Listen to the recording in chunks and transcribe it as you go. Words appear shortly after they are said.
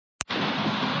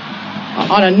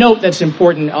On a note that's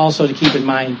important also to keep in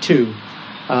mind, too,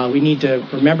 we need to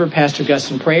remember Pastor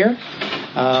Gus in prayer.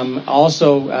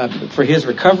 Also, for his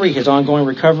recovery, his ongoing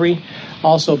recovery.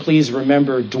 Also, please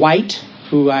remember Dwight,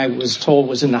 who I was told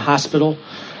was in the hospital.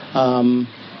 And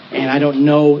I don't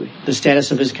know the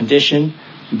status of his condition,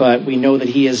 but we know that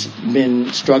he has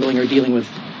been struggling or dealing with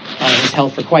his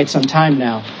health for quite some time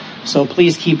now. So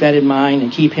please keep that in mind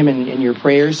and keep him in your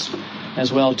prayers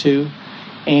as well, too.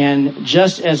 And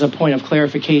just as a point of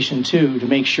clarification, too, to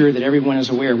make sure that everyone is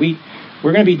aware, we're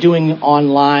going to be doing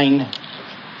online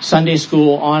Sunday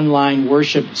school, online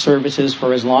worship services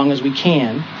for as long as we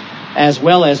can, as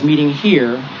well as meeting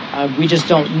here. We just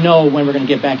don't know when we're going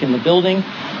to get back in the building.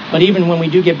 But even when we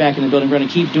do get back in the building, we're going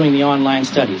to keep doing the online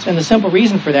studies. And the simple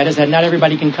reason for that is that not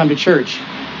everybody can come to church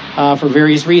for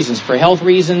various reasons, for health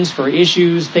reasons, for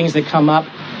issues, things that come up.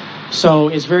 So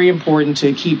it's very important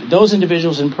to keep those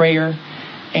individuals in prayer.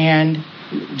 And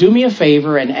do me a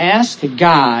favor and ask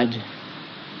God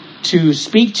to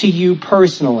speak to you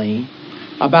personally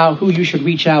about who you should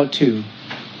reach out to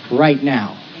right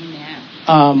now.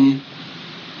 Amen.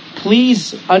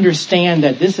 Please understand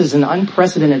that this is an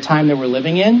unprecedented time that we're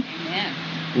living in.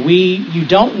 Amen. You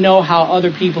don't know how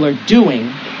other people are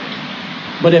doing,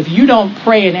 but if you don't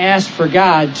pray and ask for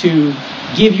God to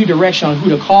give you direction on who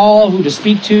to call, who to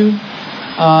speak to,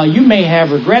 you may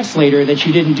have regrets later that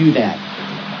you didn't do that.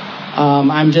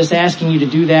 I'm just asking you to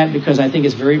do that because I think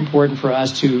it's very important for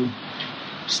us to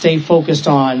stay focused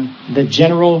on the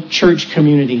general church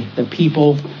community, the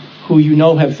people who you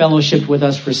know have fellowshiped with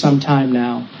us for some time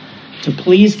now, to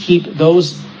please keep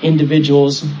those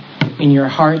individuals in your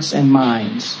hearts and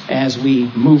minds as we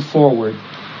move forward.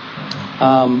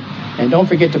 And don't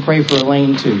forget to pray for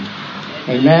Elaine too.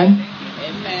 Amen?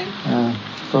 Amen.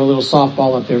 Throw a little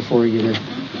softball up there for you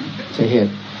to hit.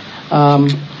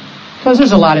 Because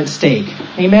there's a lot at stake.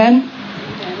 Amen?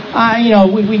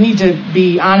 We need to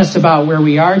be honest about where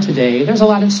we are today. There's a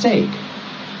lot at stake.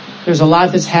 There's a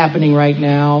lot that's happening right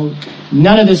now.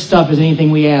 None of this stuff is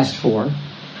anything we asked for.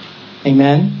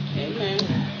 Amen? Amen.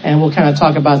 And we'll kind of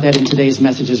talk about that in today's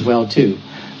message as well, too.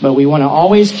 But we want to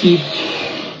always keep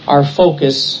our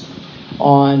focus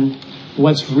on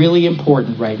what's really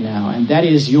important right now, and that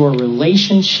is your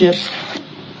relationship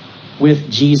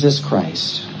with Jesus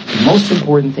Christ. The most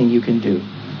important thing you can do.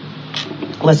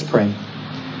 Let's pray.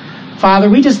 Father,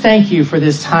 we just thank you for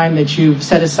this time that you've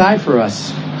set aside for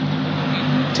us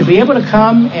to be able to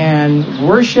come and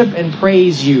worship and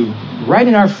praise you right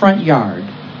in our front yard.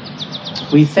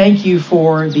 We thank you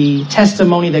for the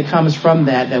testimony that comes from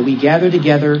that we gather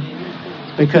together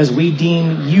because we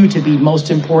deem you to be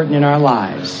most important in our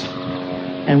lives.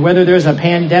 And whether there's a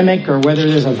pandemic or whether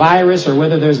there's a virus or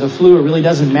whether there's the flu, it really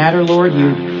doesn't matter, Lord.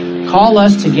 You call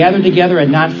us to gather together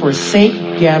and not forsake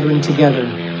gathering together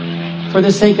for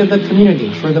the sake of the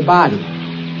community, for the body.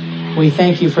 We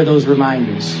thank you for those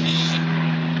reminders.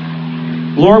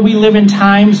 Lord, we live in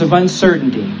times of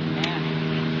uncertainty.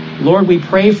 Lord, we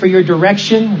pray for your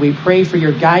direction. We pray for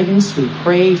your guidance. We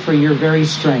pray for your very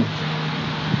strength.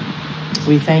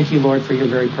 We thank you, Lord, for your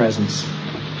very presence.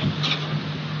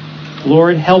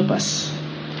 Lord, help us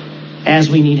as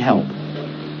we need help.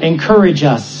 Encourage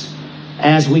us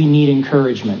as we need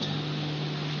encouragement.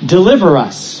 Deliver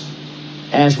us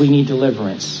as we need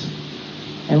deliverance.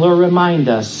 And Lord, remind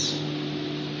us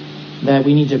that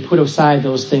we need to put aside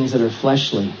those things that are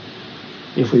fleshly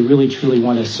if we really truly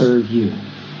want to serve you.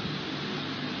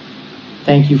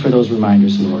 Thank you for those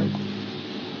reminders, Lord.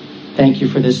 Thank you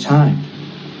for this time.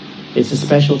 It's a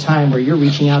special time where you're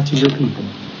reaching out to your people.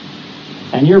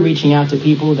 And you're reaching out to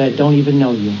people that don't even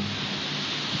know you.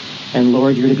 And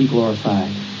Lord, you're to be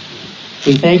glorified.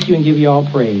 We thank you and give you all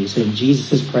praise in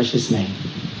Jesus' precious name.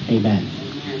 Amen.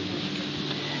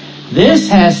 This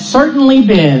has certainly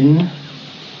been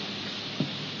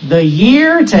the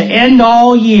year to end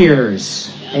all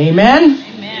years. Amen?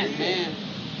 Amen.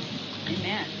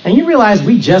 And you realize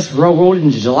we just rolled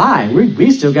into July.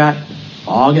 We still got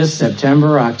August,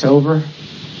 September, October.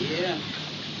 Yeah.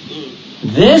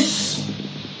 This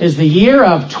is the year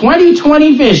of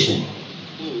 2020 vision.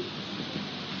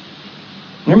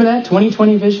 Remember that?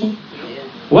 2020 vision? Yeah.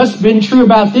 What's been true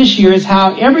about this year is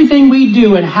how everything we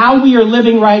do and how we are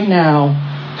living right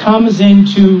now comes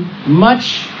into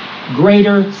much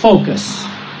greater focus.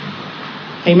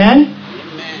 Amen?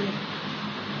 Amen.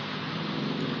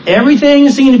 Everything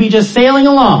seemed to be just sailing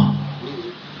along.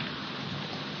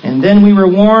 And then we were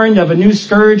warned of a new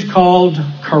scourge called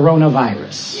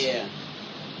coronavirus. Yeah.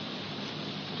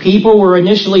 People were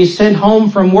initially sent home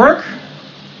from work,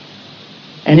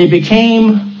 and it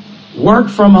became work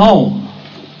from home.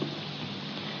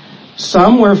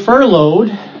 Some were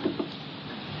furloughed,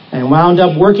 and wound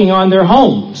up working on their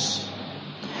homes.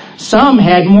 Some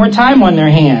had more time on their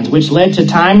hands, which led to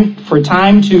time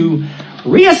to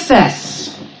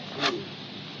reassess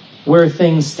where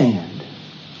things stand.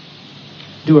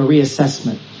 Do a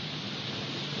reassessment.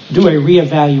 Do a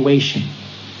reevaluation.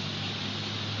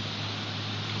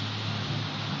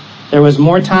 There was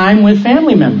more time with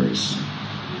family members,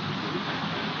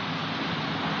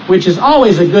 which is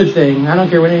always a good thing. I don't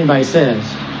care what anybody says.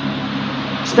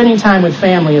 Spending time with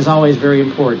family is always very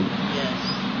important.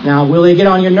 Yes. Now, will they get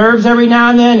on your nerves every now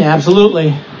and then? Absolutely.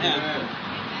 Yeah.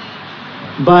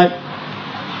 But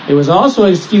it was also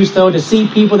an excuse, though, to see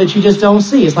people that you just don't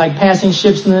see. It's like passing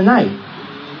ships in the night.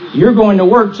 You're going to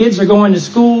work, kids are going to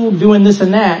school, doing this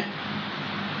and that,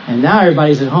 and now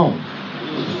everybody's at home.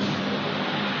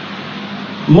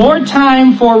 More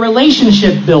time for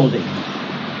relationship building.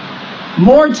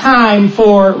 More time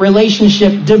for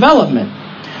relationship development.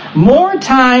 More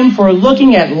time for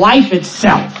looking at life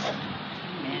itself.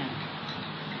 Amen.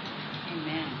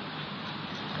 Amen.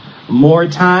 More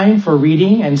time for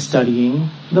reading and studying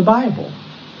the Bible.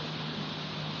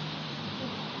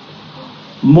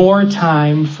 More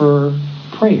time for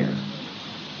prayer.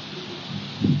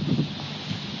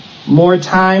 More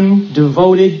time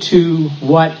devoted to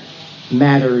what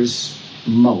matters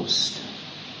most.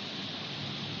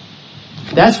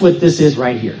 That's what this is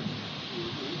right here.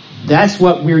 That's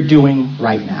what we're doing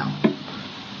right now.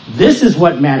 This is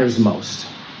what matters most.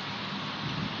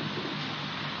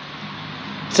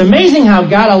 It's amazing how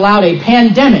God allowed a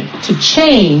pandemic to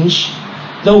change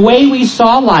the way we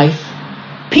saw life,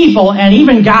 people, and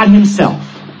even God himself.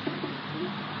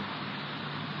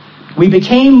 We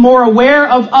became more aware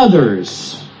of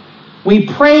others. We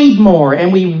prayed more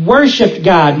and we worshiped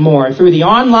God more through the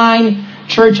online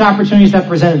church opportunities that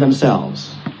presented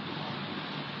themselves.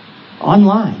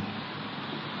 Online.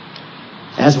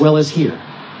 As well as here.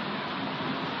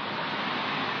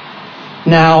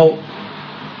 Now,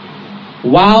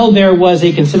 while there was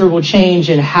a considerable change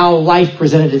in how life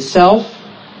presented itself,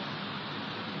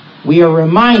 we are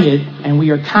reminded and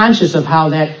we are conscious of how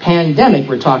that pandemic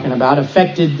we're talking about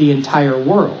affected the entire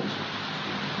world.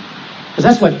 Because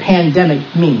that's what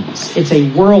pandemic means. It's a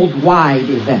worldwide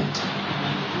event.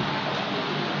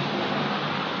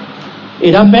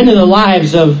 It upended the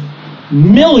lives of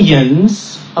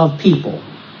millions of people.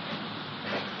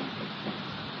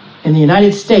 In the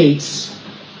United States,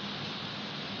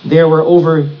 there were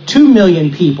over 2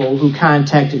 million people who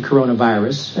contacted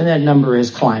coronavirus, and that number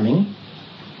is climbing.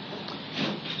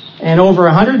 And over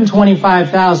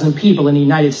 125,000 people in the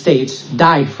United States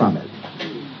died from it.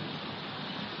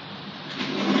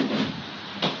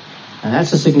 And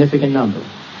that's a significant number.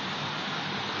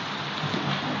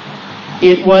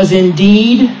 It was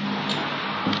indeed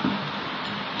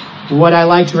what I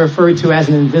like to refer to as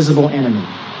an invisible enemy.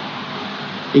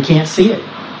 You can't see it.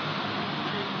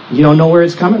 You don't know where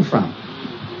it's coming from.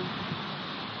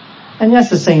 And that's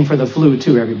the same for the flu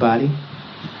too, everybody.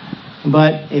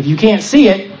 But if you can't see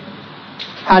it,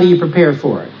 how do you prepare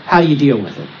for it? How do you deal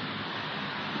with it?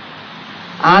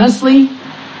 Honestly,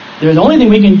 the only thing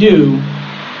we can do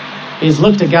is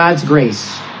look to God's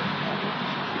grace.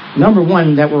 Number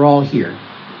one, that we're all here.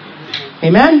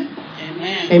 Amen?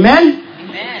 Amen? Amen?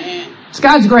 Amen. It's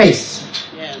God's grace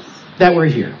that we're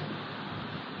here.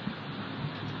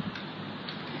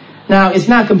 Now, it's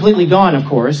not completely gone, of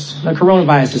course. The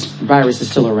coronavirus is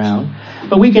still around.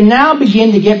 But we can now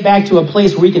begin to get back to a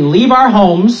place where we can leave our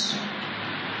homes.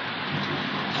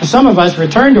 For some of us,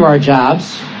 return to our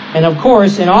jobs. And of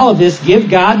course, in all of this, give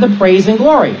God the praise and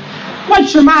glory.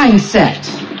 What's your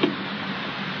mindset?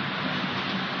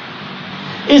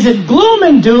 Is it gloom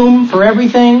and doom for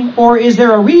everything? Or is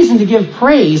there a reason to give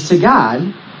praise to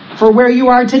God for where you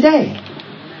are today?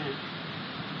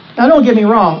 Now, don't get me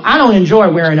wrong. I don't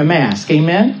enjoy wearing a mask.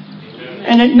 Amen?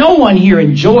 And no one here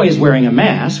enjoys wearing a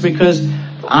mask because,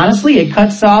 honestly, it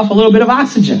cuts off a little bit of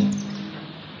oxygen.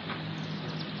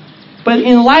 But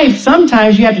in life,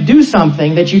 sometimes you have to do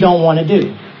something that you don't want to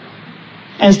do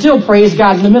and still praise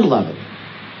God in the middle of it.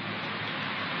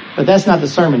 But that's not the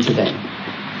sermon today.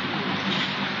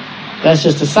 That's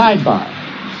just a sidebar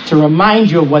to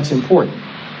remind you of what's important.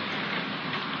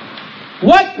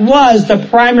 What was the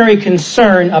primary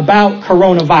concern about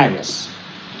coronavirus?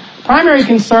 Primary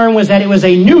concern was that it was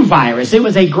a new virus. It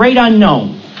was a great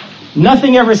unknown.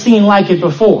 Nothing ever seen like it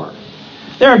before.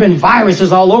 There have been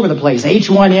viruses all over the place.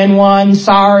 H1N1,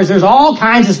 SARS, there's all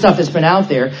kinds of stuff that's been out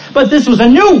there. But this was a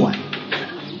new one.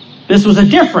 This was a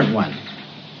different one.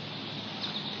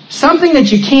 Something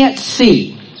that you can't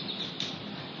see.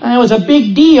 And it was a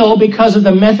big deal because of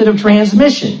the method of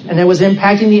transmission. And it was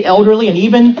impacting the elderly and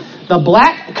even the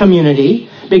black community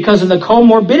because of the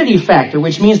comorbidity factor,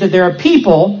 which means that there are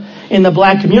people in the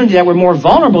black community that were more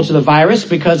vulnerable to the virus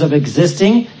because of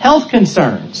existing health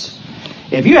concerns.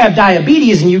 If you have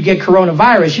diabetes and you get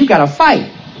coronavirus, you got to fight.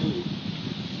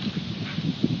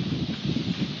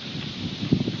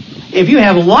 If you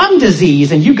have lung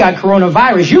disease and you got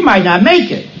coronavirus, you might not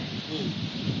make it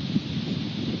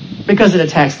because it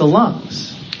attacks the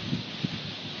lungs.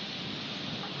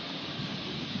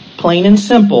 Plain and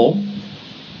simple,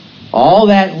 all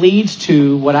that leads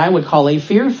to what I would call a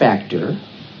fear factor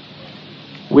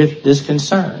with this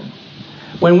concern.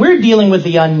 When we're dealing with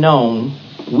the unknown,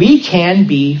 we can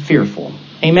be fearful.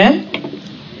 Amen?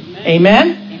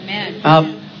 Amen?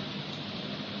 Amen.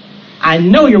 I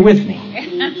know you're with me.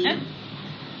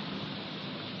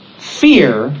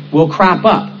 Fear will crop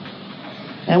up,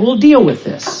 and we'll deal with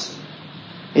this.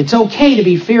 It's okay to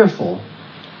be fearful.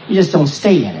 You just don't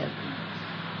stay in it.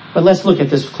 But let's look at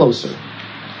this closer.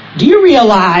 Do you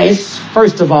realize,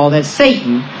 first of all, that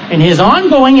Satan, in his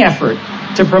ongoing effort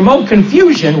to promote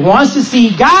confusion, wants to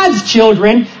see God's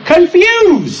children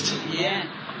confused? Yeah.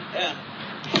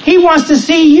 He wants to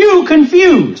see you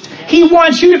confused. He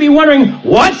wants you to be wondering,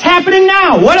 what's happening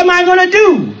now? What am I going to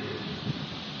do?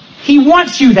 He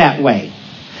wants you that way.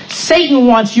 Satan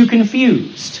wants you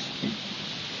confused.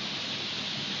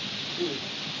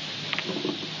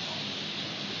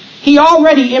 He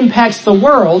already impacts the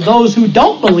world, those who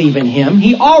don't believe in him.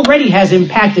 He already has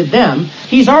impacted them.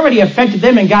 He's already affected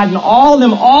them and gotten all of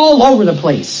them all over the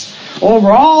place,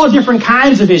 over all different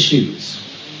kinds of issues.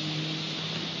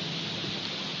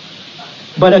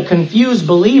 But a confused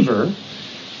believer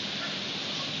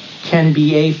can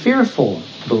be a fearful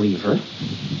believer.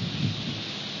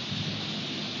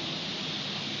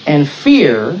 And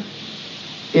fear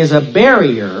is a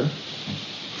barrier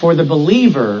for the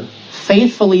believer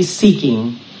faithfully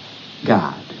seeking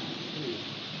God.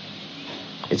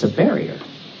 It's a barrier.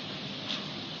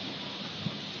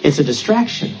 It's a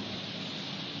distraction.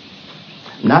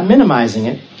 I'm not minimizing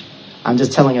it. I'm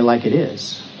just telling it like it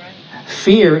is.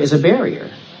 Fear is a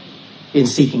barrier in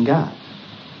seeking God.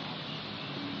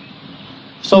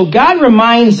 So God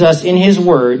reminds us in his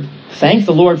word, thank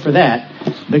the Lord for that,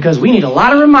 because we need a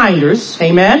lot of reminders.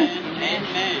 Amen?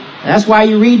 Amen. That's why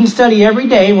you read and study every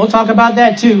day, and we'll talk about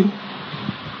that too.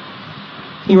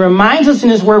 He reminds us in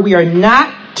his word we are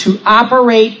not to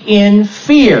operate in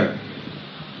fear.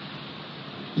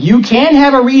 You can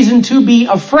have a reason to be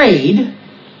afraid,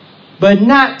 but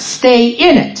not stay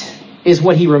in it, is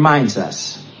what he reminds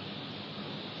us.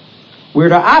 We're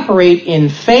to operate in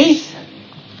faith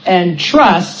and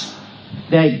trust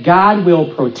that God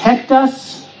will protect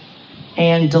us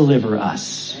and deliver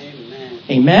us. Amen.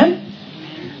 Amen?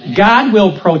 Amen. God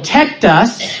will protect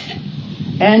us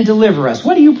and deliver us.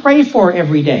 What do you pray for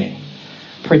every day?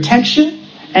 Protection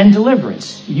and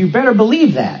deliverance. You better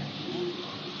believe that.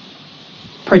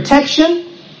 Protection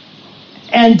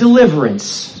and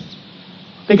deliverance.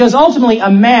 Because ultimately a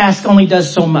mask only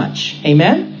does so much.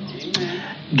 Amen? Amen.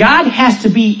 God has to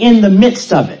be in the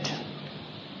midst of it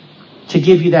to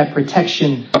give you that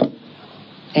protection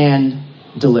and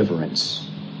deliverance.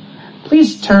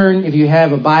 Please turn, if you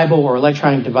have a Bible or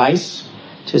electronic device,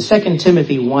 to 2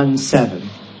 Timothy 1:7.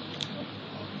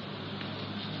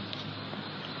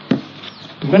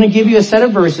 I'm going to give you a set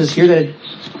of verses here that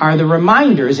are the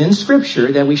reminders in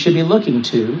Scripture that we should be looking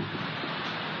to,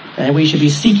 and we should be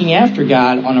seeking after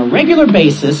God on a regular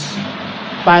basis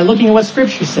by looking at what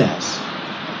Scripture says.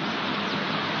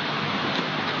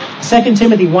 2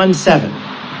 Timothy 1:7.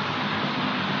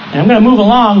 And I'm going to move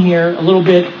along here a little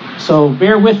bit, so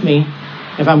bear with me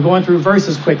if I'm going through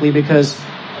verses quickly, because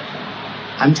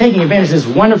I'm taking advantage of this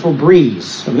wonderful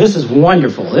breeze. I mean, this is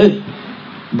wonderful.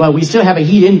 But we still have a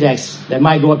heat index that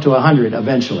might go up to 100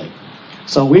 eventually.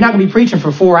 So we're not going to be preaching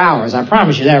for 4 hours. I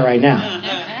promise you that right now.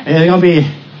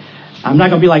 I'm not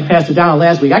going to be like Pastor Donald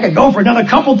last week. I could go for another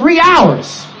 3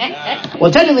 hours.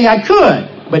 Well, technically I could,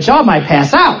 but y'all might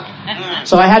pass out.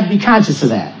 So I had to be conscious of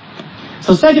that.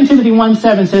 So 2 Timothy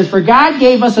 1:7 says, "For God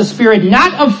gave us a spirit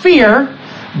not of fear,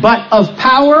 but of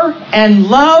power and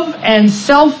love and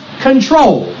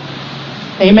self-control."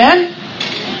 Amen?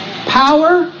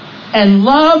 Power and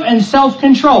love and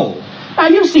self-control. Now,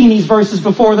 you've seen these verses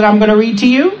before that I'm going to read to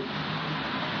you.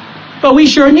 But we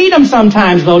sure need them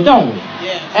sometimes, though, don't we?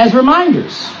 Yes. As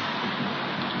reminders.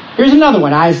 Here's another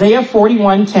one, Isaiah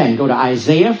 41:10. Go to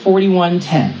Isaiah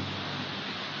 41:10.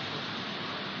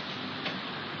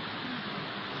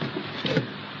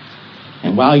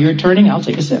 And while you're turning, I'll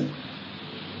take a sip.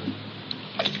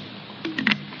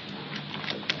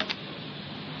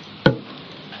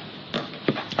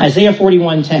 Isaiah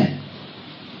 41:10.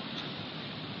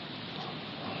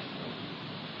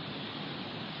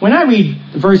 When I read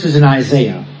verses in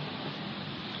Isaiah,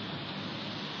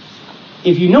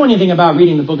 if you know anything about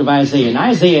reading the book of Isaiah, in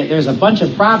Isaiah there's a bunch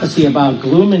of prophecy about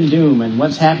gloom and doom and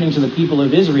what's happening to the people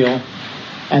of Israel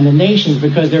and the nations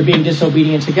because they're being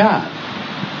disobedient to God.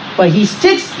 But he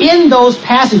sticks in those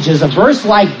passages a verse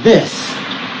like this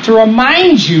to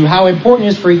remind you how important it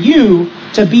is for you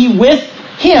to be with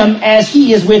him as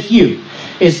he is with you.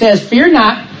 It says, "Fear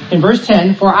not," in verse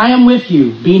 10, "for I am with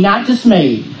you. Be not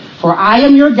dismayed, for I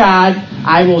am your God.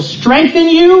 I will strengthen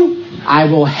you. I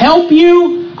will help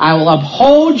you. I will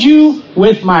uphold you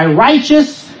with my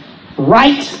righteous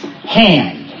right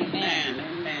hand."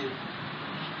 Amen.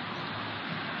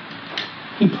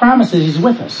 He promises he's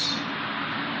with us.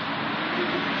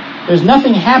 There's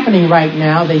nothing happening right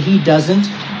now that he doesn't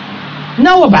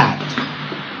know about.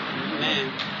 Amen.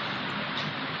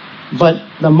 But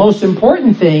the most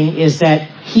important thing is that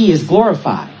he is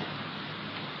glorified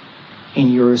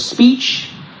in your speech,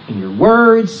 in your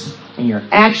words, in your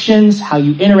actions, how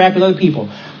you interact with other people.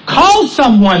 Call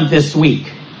someone this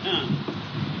week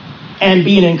and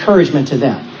be an encouragement to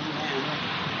them.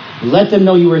 Let them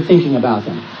know you were thinking about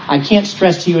them. I can't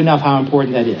stress to you enough how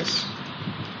important that is.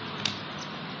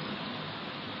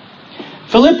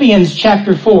 Philippians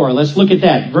chapter 4, let's look at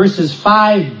that. Verses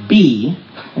 5b,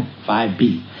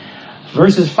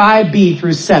 verses 5b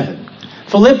through 7.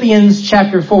 Philippians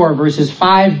chapter 4, verses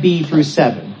 5b through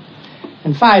 7.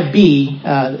 And 5b,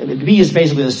 b is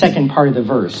basically the second part of the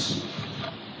verse,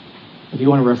 if you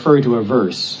want to refer to a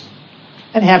verse.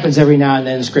 That happens every now and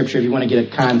then in Scripture if you want to get a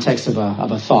context of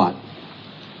a thought.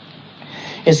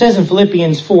 It says in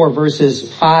Philippians 4,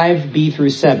 verses 5b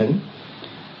through 7,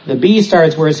 the B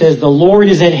starts where it says, "The Lord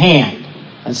is at hand."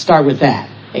 Let's start with that.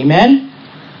 Amen?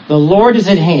 The Lord is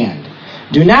at hand.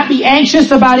 "Do not be anxious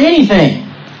about anything,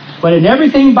 but in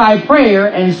everything by prayer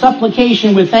and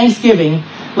supplication with thanksgiving,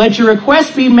 let your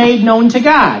requests be made known to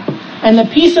God. And the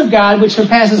peace of God, which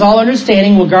surpasses all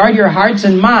understanding, will guard your hearts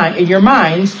and your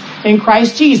minds in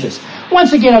Christ Jesus."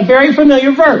 Once again, a very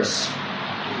familiar verse.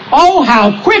 Oh,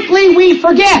 how quickly we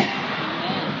forget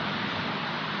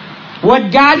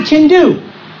what God can do.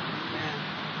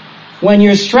 When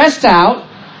you're stressed out,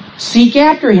 seek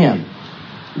after him.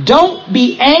 Don't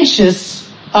be anxious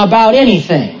about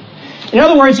anything. In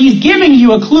other words, he's giving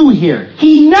you a clue here.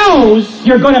 He knows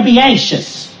you're going to be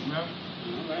anxious.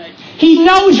 He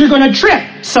knows you're going to trip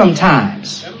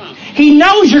sometimes. He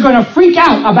knows you're going to freak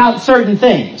out about certain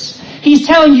things. He's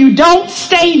telling you, don't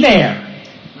stay there.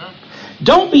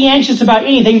 Don't be anxious about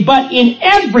anything, but in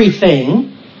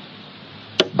everything,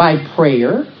 by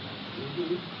prayer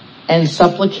and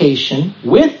supplication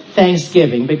with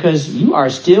thanksgiving, because you are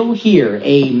still here.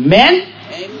 Amen?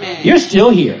 Amen. You're still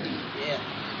here. Yeah.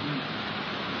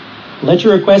 Let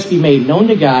your requests be made known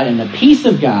to God, and the peace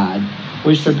of God,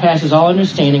 which surpasses all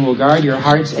understanding, will guard your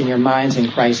hearts and your minds in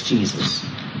Christ Jesus.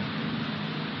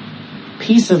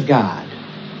 Peace of God.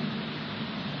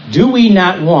 Do we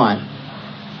not want,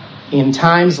 in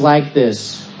times like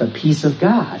this, the peace of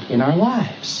God in our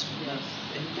lives?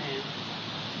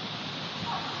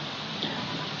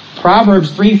 Proverbs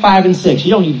 3, 5, and 6.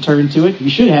 You don't need to turn to it. You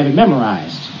should have it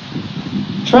memorized.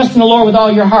 "Trust in the Lord with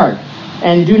all your heart,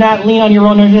 and do not lean on your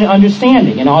own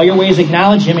understanding. In all your ways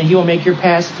acknowledge him, and he will make your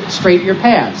paths straight your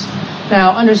paths."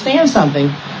 Now, understand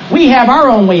something. We have our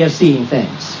own way of seeing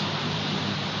things.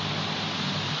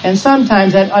 And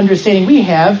sometimes that understanding we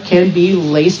have can be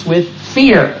laced with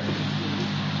fear.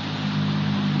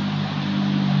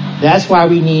 That's why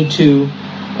we need to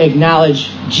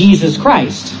acknowledge Jesus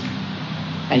Christ.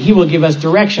 And he will give us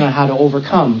direction on how to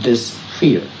overcome this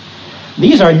fear.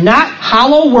 These are not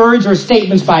hollow words or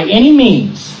statements by any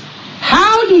means.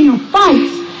 How do you fight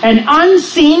an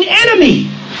unseen enemy?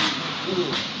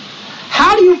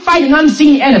 How do you fight an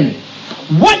unseen enemy?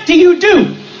 What do you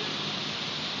do?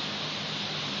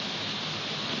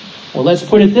 Well, let's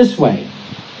put it this way.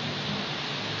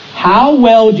 How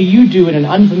well do you do in an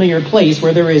unfamiliar place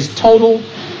where there is total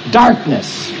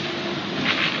darkness?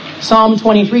 Psalm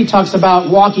 23 talks about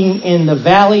walking in the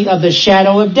valley of the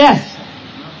shadow of death.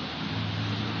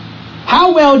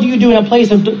 How well do you do in a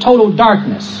place of total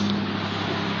darkness?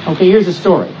 Okay, here's the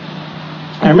story.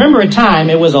 I remember a time,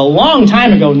 it was a long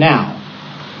time ago now,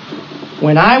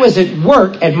 when I was at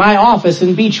work at my office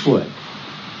in Beechwood.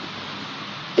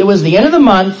 It was the end of the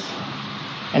month,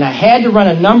 and I had to run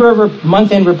a number of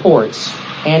month-end reports,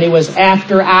 and it was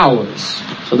after hours.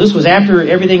 So this was after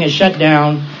everything had shut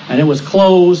down, and it was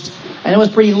closed, and it was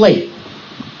pretty late.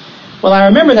 Well, I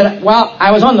remember that while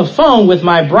I was on the phone with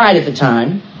my bride at the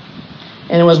time,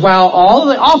 and it was while all of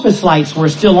the office lights were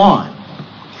still on.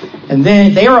 And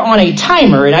then they were on a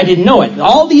timer, and I didn't know it.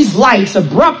 All these lights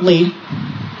abruptly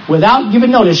without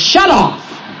giving notice, shut off.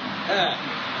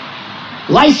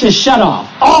 Lights just shut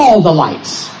off. All the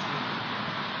lights.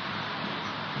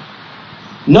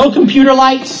 No computer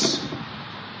lights.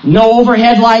 No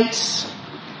overhead lights.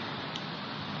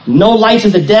 No lights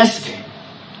at the desk.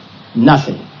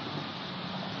 Nothing.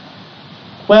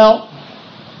 Well,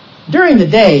 during the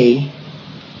day,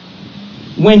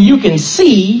 when you can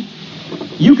see,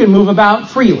 you can move about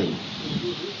freely.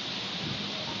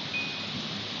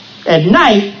 At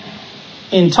night,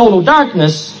 in total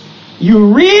darkness,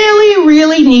 you really,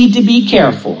 really need to be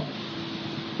careful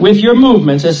with your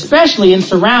movements, especially in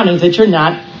surroundings that you're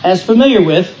not as familiar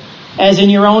with as in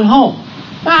your own home.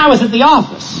 I was at the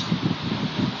office.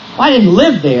 Well, I didn't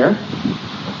live there.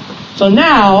 So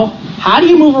now, how do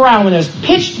you move around when there's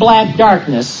pitch black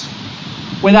darkness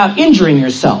without injuring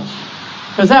yourself?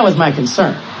 Because that was my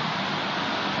concern.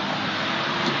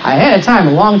 I had a time,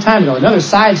 a long time ago, another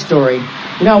side story.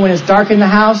 You know, when it's dark in the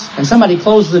house and somebody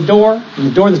closes the door, and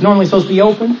the door that's normally supposed to be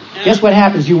open, guess what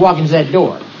happens? You walk into that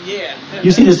door. Yeah.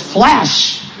 You see this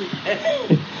flash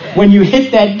when you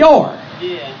hit that door.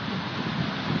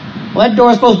 Yeah. Well, that door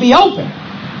is supposed to be open.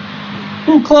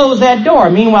 Who closed that door?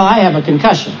 Meanwhile, I have a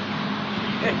concussion.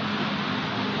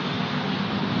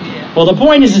 Well, the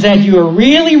point is that you are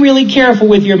really, really careful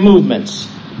with your movements.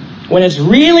 When it's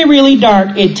really, really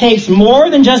dark, it takes more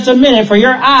than just a minute for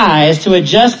your eyes to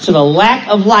adjust to the lack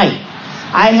of light.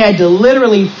 I had to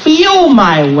literally feel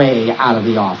my way out of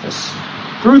the office,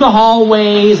 through the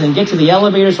hallways and get to the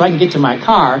elevator so I can get to my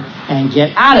car and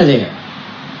get out of there.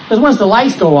 Because once the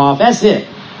lights go off, that's it.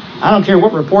 I don't care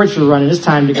what reports you're running, it's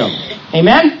time to go.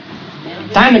 Amen?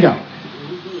 Time to go.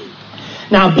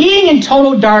 Now, being in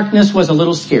total darkness was a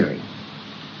little scary.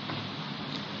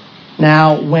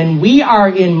 Now, when we are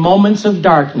in moments of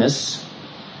darkness,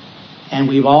 and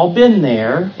we've all been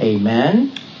there,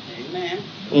 amen, Amen.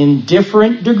 in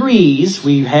different degrees,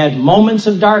 we've had moments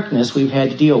of darkness we've had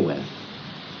to deal with.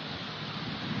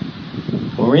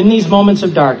 When we're in these moments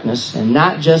of darkness, and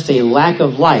not just a lack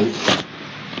of light,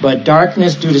 but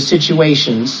darkness due to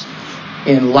situations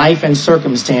in life and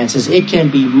circumstances, it can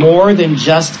be more than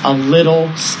just a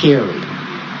little scary.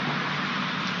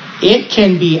 It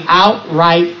can be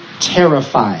outright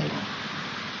terrifying.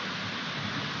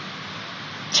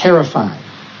 Terrifying.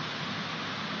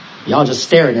 Y'all just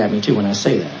staring at me too when I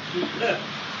say that.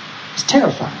 It's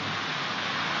terrifying.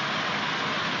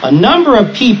 A number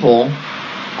of people,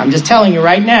 I'm just telling you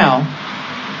right now,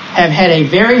 have had a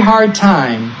very hard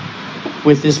time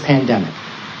with this pandemic.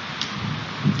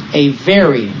 A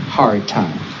very hard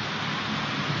time.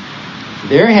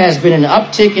 There has been an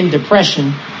uptick in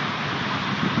depression,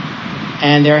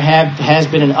 and there has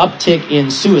been an uptick in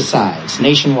suicides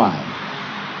nationwide.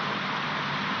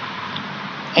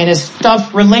 And it's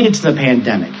stuff related to the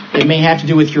pandemic. It may have to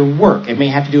do with your work. It may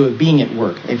have to do with being at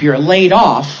work. If you're laid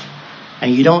off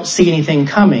and you don't see anything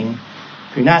coming,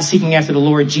 if you're not seeking after the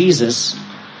Lord Jesus,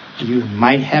 you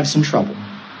might have some trouble.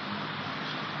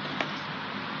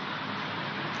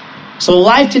 So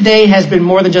life today has been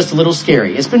more than just a little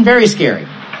scary. It's been very scary.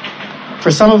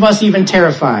 For some of us, even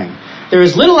terrifying. There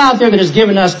is little out there that has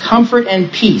given us comfort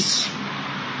and peace.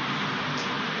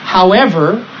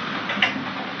 However,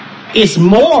 it's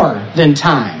more than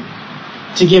time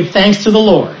to give thanks to the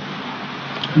Lord.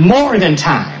 More than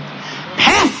time.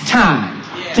 Past time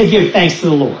to give thanks to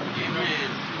the Lord.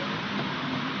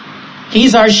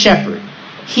 He's our shepherd.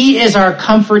 He is our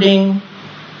comforting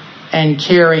and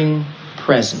caring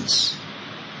presence.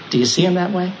 Do you see him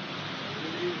that way?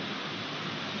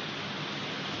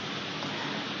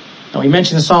 Now, we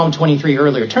mentioned Psalm 23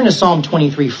 earlier. Turn to Psalm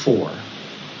 23:4.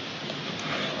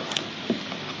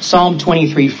 Psalm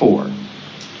 23:4.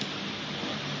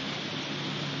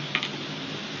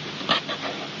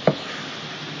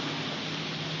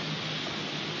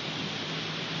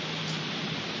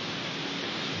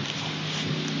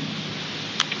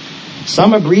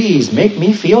 Summer breeze make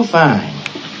me feel fine.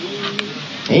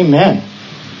 Amen.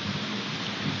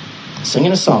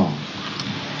 Singing a song.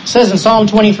 It says in Psalm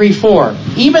 23:4,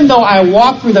 even though I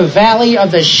walk through the valley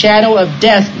of the shadow of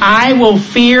death, I will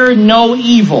fear no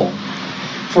evil.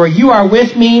 For you are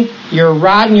with me, your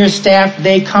rod and your staff,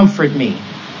 they comfort me.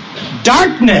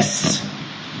 Darkness.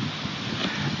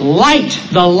 Light,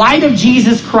 the light of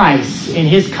Jesus Christ in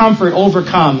his comfort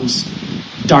overcomes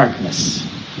darkness.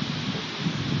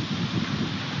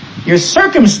 Your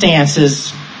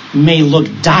circumstances may look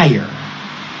dire,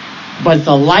 but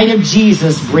the light of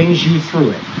Jesus brings you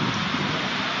through it.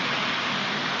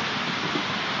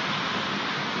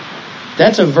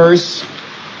 That's a verse.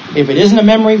 If it isn't a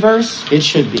memory verse, it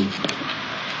should be.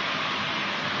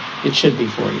 It should be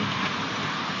for you.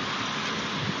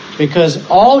 Because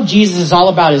all Jesus is all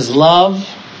about is love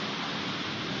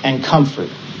and comfort.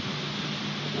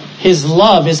 His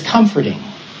love is comforting.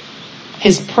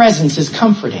 His presence is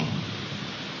comforting.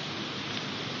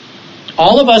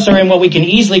 All of us are in what we can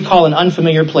easily call an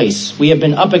unfamiliar place. We have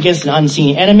been up against an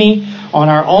unseen enemy. On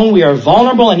our own, we are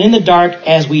vulnerable and in the dark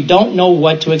as we don't know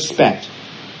what to expect.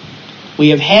 We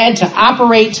have had to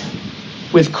operate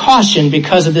with caution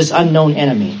because of this unknown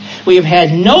enemy. We have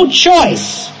had no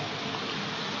choice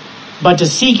but to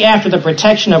seek after the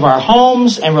protection of our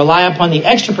homes and rely upon the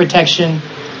extra protection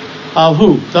of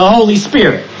who? The Holy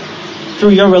Spirit, through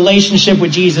your relationship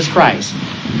with Jesus Christ.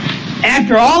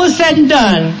 After all is said and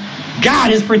done,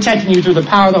 God is protecting you through the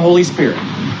power of the Holy Spirit.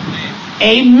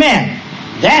 Amen.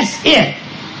 That's it.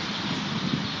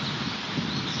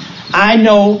 I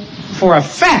know for a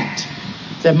fact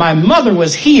that my mother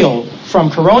was healed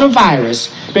from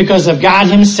coronavirus because of God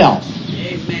himself.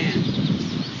 Amen.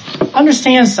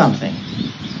 Understand something.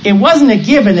 It wasn't a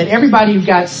given that everybody who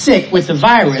got sick with the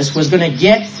virus was going to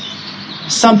get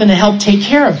something to help take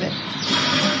care of it.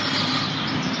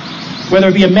 Whether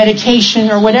it be a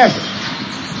medication or whatever.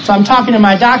 So I'm talking to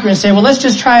my doctor and saying, well, let's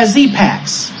just try a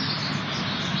Z-Pax.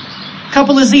 A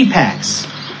couple of Z-Pax.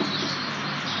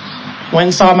 Went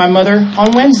and saw my mother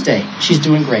on Wednesday. She's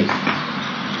doing great.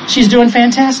 She's doing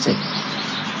fantastic.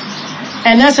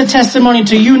 And that's a testimony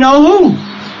to you know who.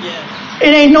 Yeah.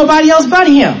 It ain't nobody else but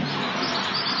him.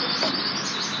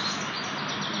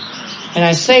 And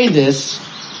I say this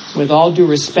with all due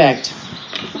respect,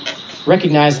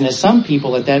 recognizing that some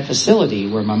people at that facility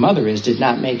where my mother is did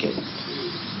not make it.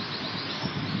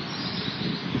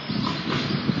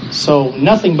 So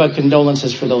nothing but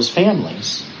condolences for those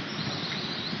families.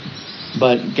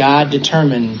 But God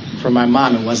determined for my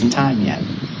mom it wasn't time yet.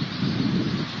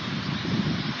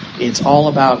 It's all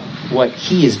about what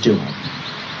he is doing.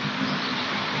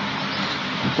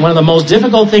 One of the most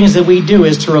difficult things that we do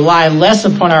is to rely less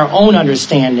upon our own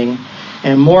understanding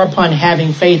and more upon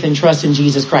having faith and trust in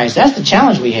Jesus Christ. That's the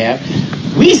challenge we have.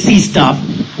 We see stuff,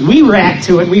 we react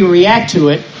to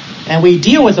it, and we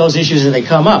deal with those issues as they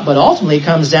come up. But ultimately it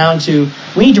comes down to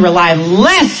we need to rely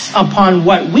less upon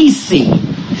what we see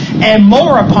and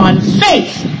more upon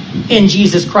faith in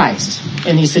Jesus Christ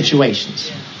in these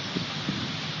situations.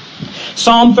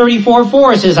 Psalm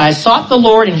 34:4 says, I sought the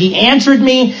Lord and he answered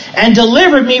me and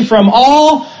delivered me from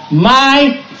all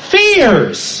my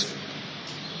fears.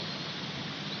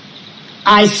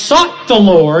 I sought the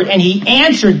Lord and he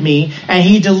answered me and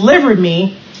he delivered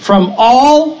me from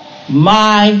all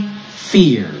my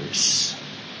fears.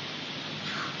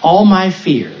 All my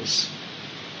fears.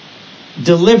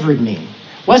 Delivered me.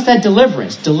 What's that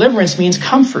deliverance? Deliverance means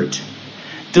comfort.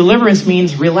 Deliverance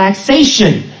means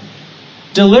relaxation.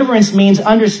 Deliverance means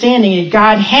understanding that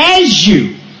God has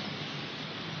you.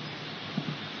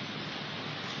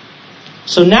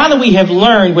 So now that we have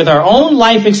learned with our own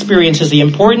life experiences the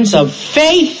importance of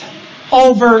faith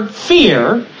over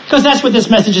fear, because that's what this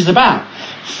message is about.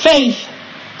 Faith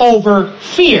over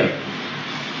fear.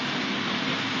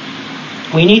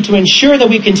 We need to ensure that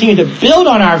we continue to build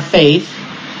on our faith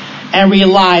and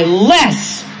rely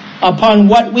less upon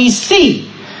what we see.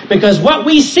 Because what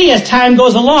we see as time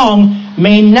goes along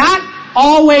may not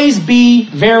always be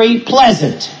very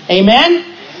pleasant. Amen?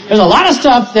 There's a lot of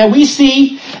stuff that we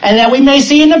see and that we may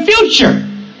see in the future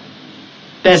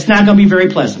that's not going to be very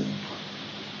pleasant.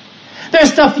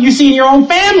 There's stuff that you see in your own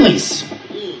families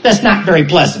that's not very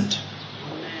pleasant.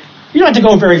 You don't have to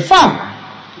go very far.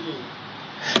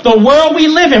 The world we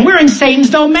live in, we're in Satan's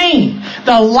domain.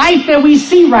 The life that we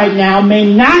see right now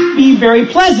may not be very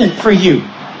pleasant for you.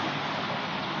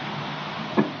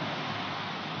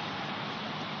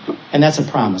 And that's a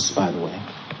promise, by the way.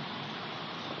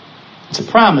 It's a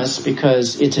promise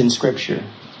because it's in Scripture.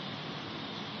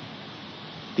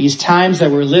 These times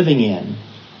that we're living in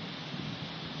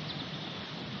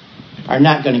are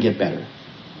not going to get better.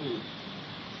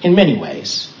 In many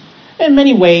ways. In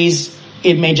many ways,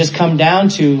 it may just come down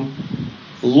to,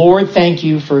 Lord, thank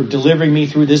you for delivering me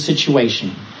through this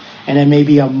situation. And it may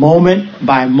be a moment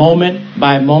by moment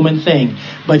by moment thing.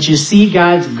 But you see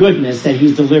God's goodness that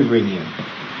he's delivering you.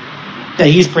 That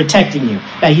he's protecting you.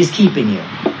 That he's keeping you.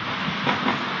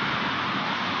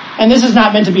 And this is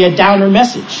not meant to be a downer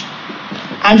message.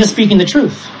 I'm just speaking the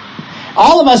truth.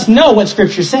 All of us know what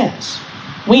Scripture says.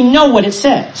 We know what it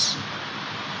says.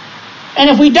 And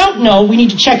if we don't know, we need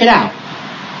to check it out.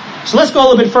 So let's go a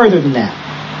little bit further than that.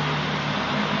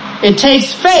 It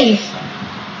takes faith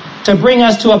to bring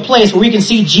us to a place where we can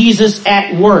see Jesus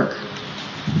at work.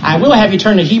 I will have you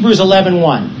turn to Hebrews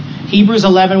 11:1. Hebrews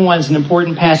 11:1 is an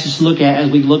important passage to look at as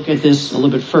we look at this a little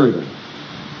bit further.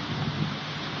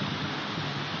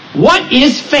 What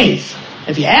is faith?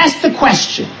 If you ask the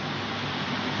question,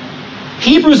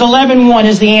 Hebrews 11:1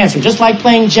 is the answer, just like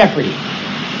playing Jeopardy.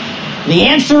 The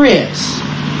answer is,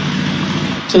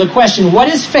 to the question, what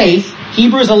is faith?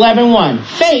 Hebrews 11:1.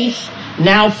 Faith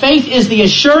is the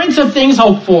assurance of things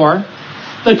hoped for,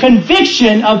 the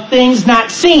conviction of things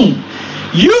not seen.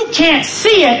 You can't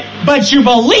see it, but you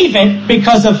believe it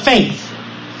because of faith.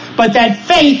 But that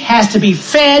faith has to be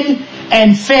fed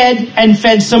and fed and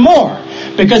fed some more.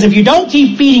 Because if you don't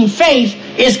keep feeding faith,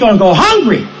 it's going to go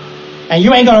hungry. And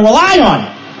you ain't going to rely on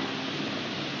it.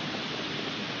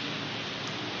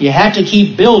 You have to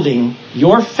keep building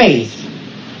your faith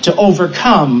to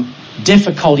overcome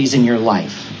difficulties in your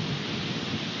life.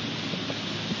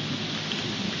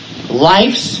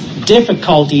 Life's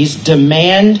difficulties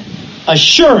demand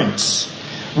assurance.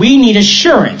 We need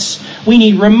assurance. We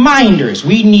need reminders.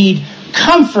 We need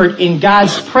comfort in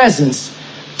God's presence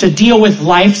to deal with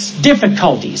life's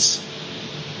difficulties.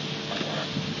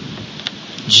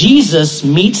 Jesus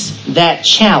meets that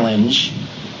challenge,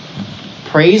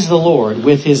 praise the Lord,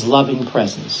 with his loving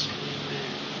presence.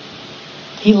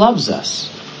 He loves us.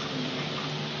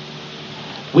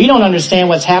 We don't understand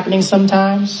what's happening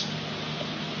sometimes.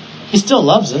 He still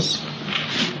loves us.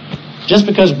 Just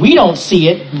because we don't see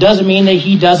it doesn't mean that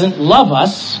he doesn't love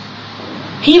us.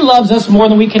 He loves us more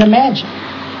than we can imagine.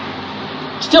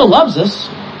 Still loves us.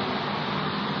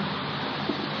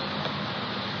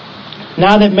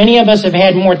 Now that many of us have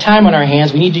had more time on our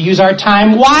hands, we need to use our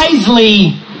time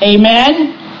wisely.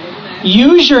 Amen?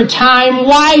 Use your time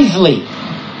wisely.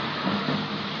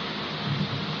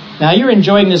 Now you're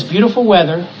enjoying this beautiful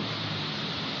weather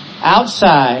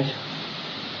outside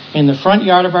in the front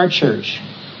yard of our church.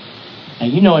 Now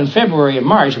you know in February and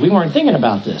March we weren't thinking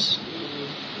about this.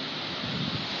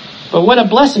 But what a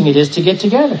blessing it is to get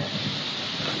together.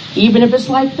 Even if it's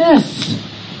like this.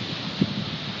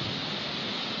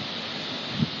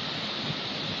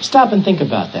 Stop and think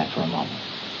about that for a moment.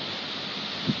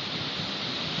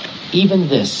 Even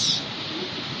this,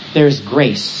 there's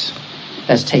grace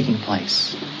that's taking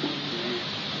place.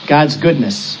 God's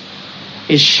goodness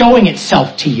is showing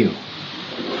itself to you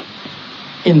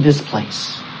in this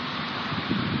place.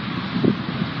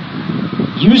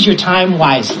 Use your time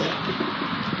wisely.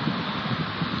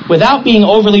 Without being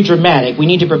overly dramatic, we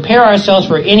need to prepare ourselves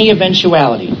for any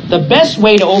eventuality. The best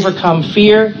way to overcome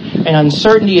fear and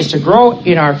uncertainty is to grow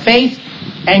in our faith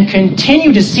and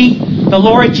continue to seek the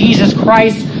Lord Jesus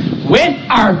Christ with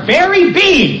our very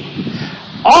being.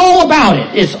 All about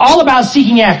it. It's all about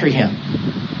seeking after him.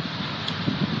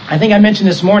 I think I mentioned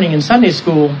this morning in Sunday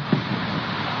school,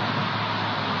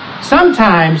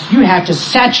 sometimes you have to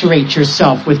saturate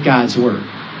yourself with God's word.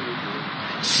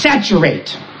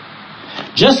 Saturate.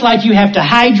 Just like you have to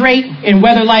hydrate in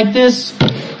weather like this,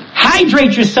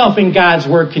 hydrate yourself in God's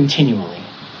word continually.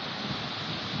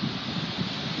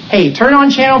 Hey, turn on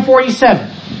channel 47.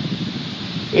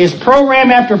 It's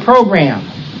program after program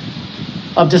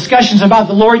of discussions about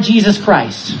the Lord Jesus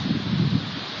Christ.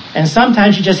 And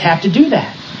sometimes you just have to do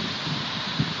that.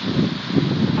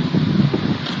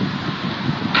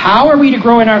 How are we to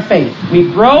grow in our faith? We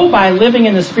grow by living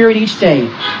in the Spirit each day.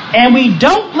 And we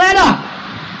don't let up.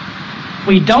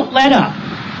 We don't let up.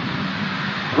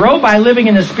 Grow by living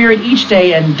in the Spirit each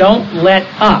day and don't let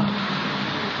up.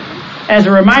 As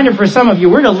a reminder for some of you,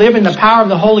 we're to live in the power of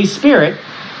the Holy Spirit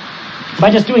by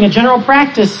just doing a general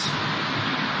practice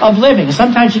of living.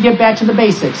 Sometimes you get back to the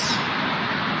basics.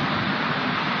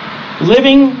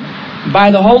 Living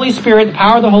by the Holy Spirit, the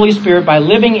power of the Holy Spirit, by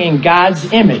living in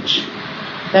God's image.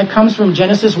 That comes from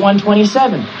Genesis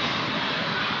 1:27.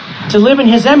 To live in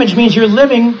his image means you're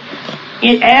living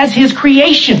as his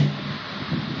creation.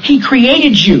 He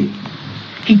created you.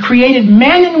 He created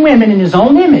men and women in his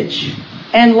own image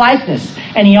and likeness.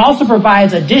 And he also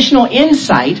provides additional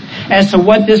insight as to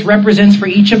what this represents for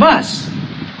each of us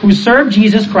who serve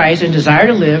Jesus Christ and desire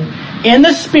to live in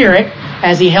the Spirit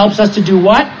as he helps us to do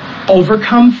what?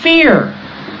 Overcome fear.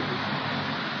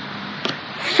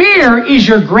 Fear is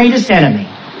your greatest enemy.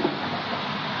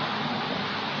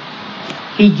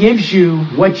 He gives you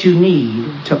what you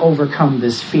need to overcome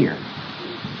this fear.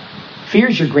 Fear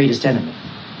is your greatest enemy.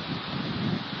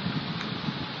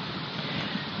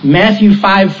 Matthew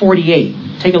 5:48.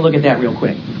 Take a look at that real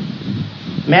quick.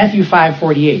 Matthew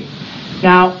 5:48.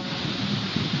 Now,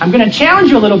 I'm going to challenge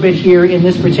you a little bit here in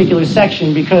this particular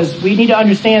section because we need to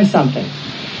understand something.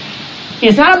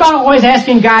 It's not about always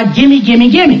asking God, gimme, gimme,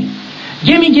 gimme.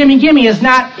 Gimme, gimme, gimme is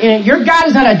not, your God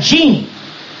is not a genie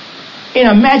in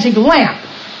a magic lamp.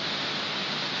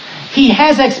 He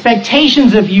has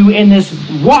expectations of you in this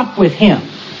walk with him.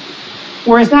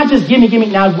 Where it's not just gimme.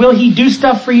 Now, will he do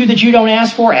stuff for you that you don't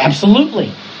ask for?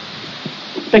 Absolutely.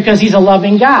 Because he's a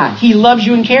loving God. He loves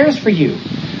you and cares for you.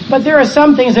 But there are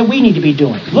some things that we need to be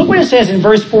doing. Look what it says in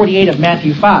verse 48 of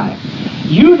Matthew 5.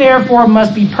 You therefore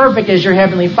must be perfect as your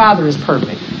heavenly Father is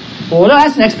perfect. Well,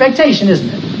 that's an expectation, isn't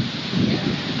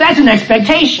it? That's an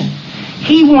expectation.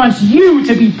 He wants you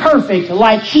to be perfect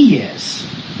like he is.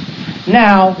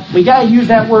 Now, we got to use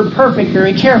that word perfect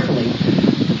very carefully.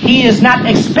 He does not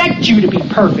expect you to be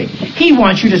perfect. He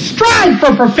wants you to strive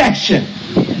for perfection.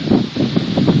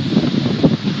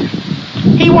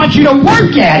 He wants you to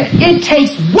work at it. It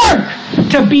takes work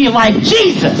to be like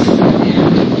Jesus.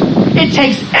 It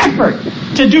takes effort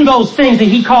to do those things that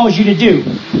he calls you to do.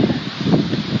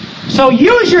 So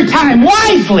use your time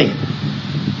wisely.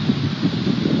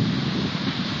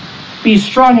 Be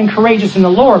strong and courageous in the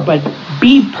Lord, but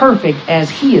be perfect as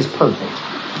he is perfect.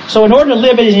 So in order to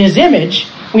live in his image,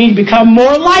 we need to become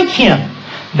more like him.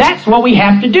 That's what we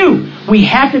have to do. We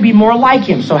have to be more like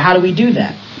him. So how do we do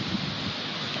that?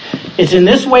 It's in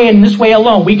this way and in this way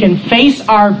alone. We can face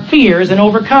our fears and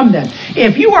overcome them.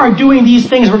 If you are doing these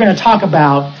things we're going to talk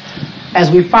about as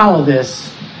we follow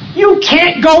this, you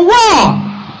can't go wrong.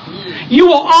 You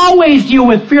will always deal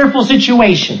with fearful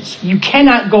situations. You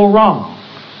cannot go wrong.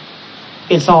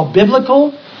 It's all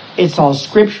biblical. It's all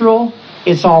scriptural.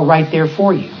 It's all right there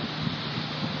for you.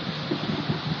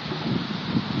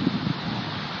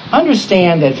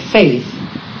 Understand that faith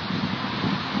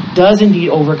does indeed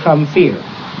overcome fear.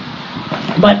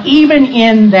 But even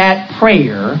in that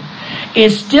prayer,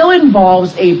 it still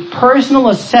involves a personal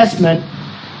assessment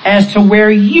as to where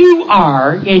you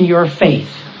are in your faith,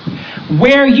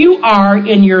 where you are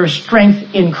in your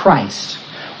strength in Christ,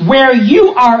 where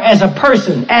you are as a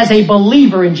person, as a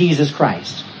believer in Jesus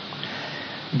Christ.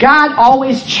 God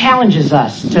always challenges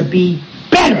us to be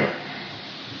better.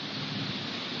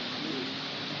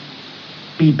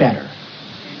 Be better.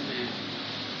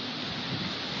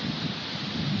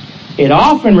 It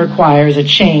often requires a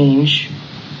change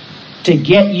to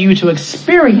get you to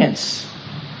experience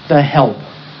the help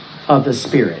of the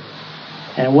Spirit.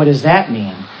 And what does that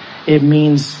mean? It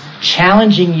means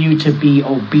challenging you to be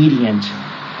obedient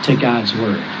to God's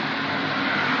Word.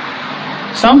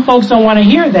 Some folks don't want to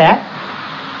hear that.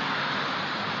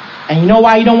 And you know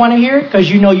why you don't want to hear it? Because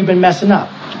you know you've been messing up.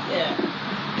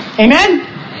 Yeah. Amen?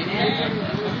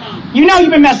 You know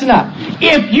you've been messing up.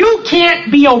 If you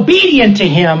can't be obedient to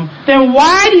him, then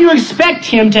why do you expect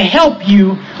him to help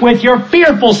you with your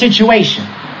fearful situation?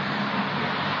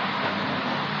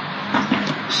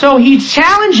 So he's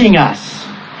challenging us.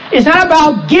 It's not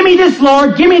about, give me this,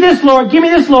 Lord, give me this, Lord, give me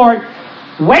this, Lord.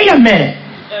 Wait a minute.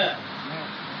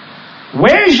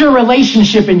 Where's your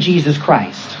relationship in Jesus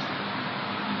Christ?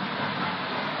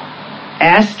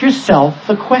 Ask yourself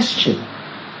the question.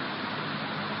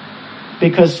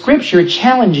 Because Scripture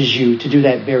challenges you to do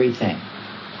that very thing.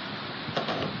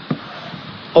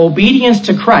 Obedience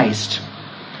to Christ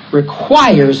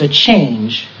requires a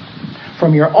change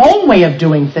from your own way of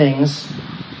doing things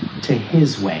to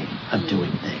his way of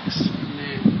doing things.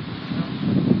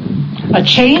 A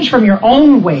change from your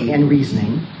own way and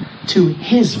reasoning to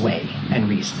his way and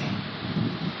reasoning.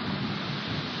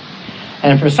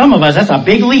 And for some of us, that's a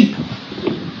big leap.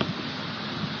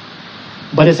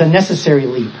 But it's a necessary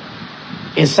leap.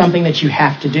 It's something that you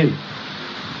have to do.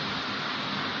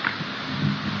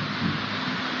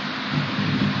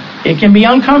 It can be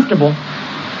uncomfortable,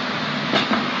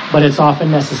 but it's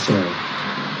often necessary.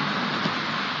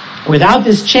 Without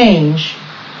this change,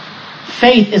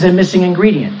 faith is a missing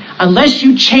ingredient. Unless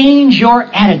you change your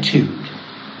attitude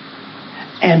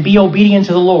and be obedient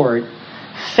to the Lord,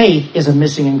 faith is a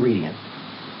missing ingredient.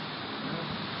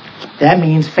 That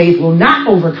means faith will not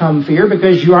overcome fear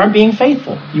because you aren't being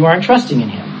faithful. You aren't trusting in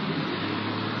him.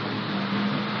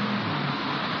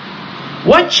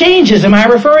 What changes am I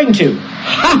referring to?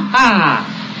 Ha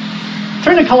ha!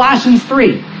 Turn to Colossians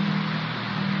 3.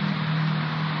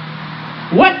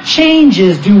 What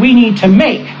changes do we need to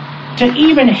make to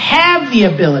even have the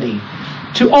ability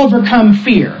to overcome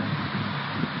fear?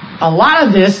 A lot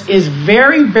of this is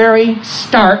very, very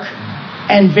stark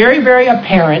and very, very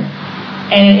apparent.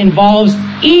 And it involves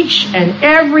each and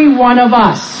every one of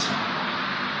us.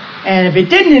 And if it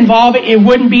didn't involve it, it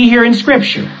wouldn't be here in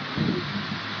Scripture.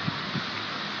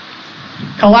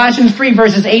 Colossians 3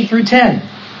 verses 8 through 10.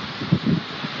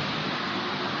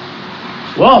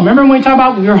 Well, remember when we talk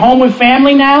about we're home with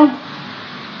family now?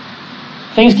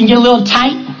 Things can get a little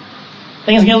tight.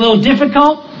 Things get a little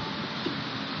difficult.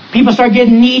 People start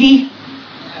getting needy.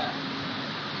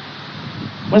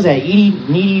 What is that?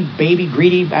 Needy, baby,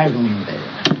 greedy? I don't know what that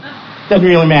is. Doesn't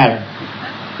really matter.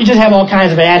 You just have all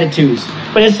kinds of attitudes.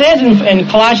 But it says in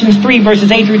Colossians 3,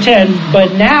 verses 8 through 10,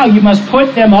 but now you must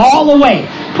put them all away.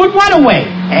 Put what away?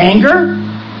 Anger,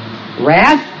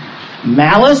 wrath,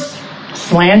 malice,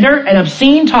 slander, and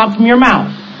obscene talk from your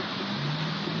mouth.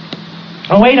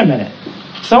 Oh, wait a minute.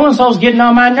 So-and-so's getting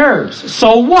on my nerves.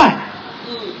 So what?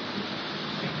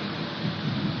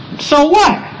 So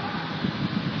what?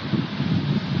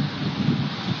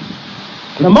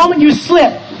 The moment you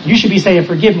slip, you should be saying,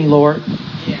 forgive me, Lord.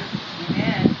 Yeah.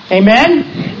 Amen?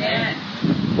 Amen.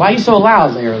 Why are you so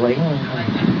loud there? Like,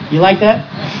 you like that?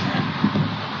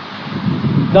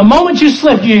 The moment you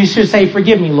slip, you should say,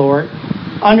 forgive me, Lord.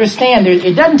 Understand,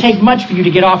 it doesn't take much for you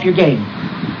to get off your game.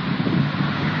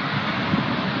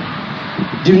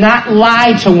 Do not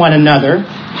lie to one another,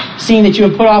 seeing that you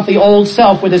have put off the old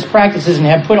self with its practices and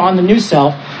have put on the new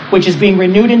self, which is being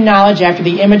renewed in knowledge after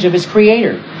the image of its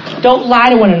creator. Don't lie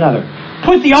to one another.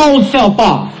 Put the old self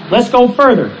off. Let's go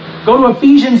further. Go to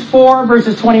Ephesians 4,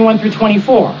 verses 21 through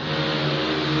 24.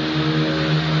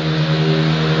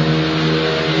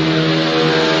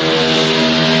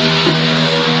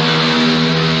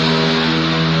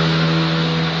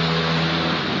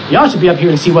 Y'all should be up here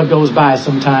and see what goes by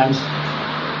sometimes.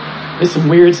 It's some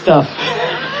weird stuff.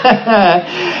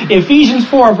 Ephesians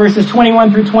 4, verses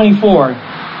 21 through 24.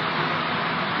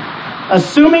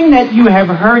 Assuming that you have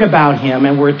heard about him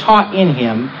and were taught in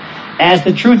him, as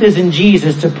the truth is in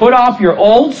Jesus, to put off your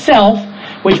old self,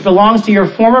 which belongs to your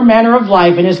former manner of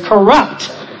life and is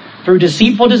corrupt through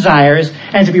deceitful desires,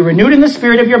 and to be renewed in the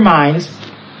spirit of your minds,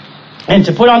 and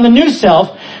to put on the new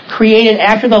self, created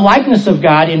after the likeness of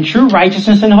God in true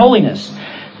righteousness and holiness.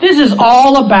 This is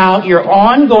all about your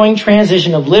ongoing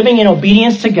transition of living in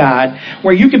obedience to God,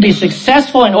 where you can be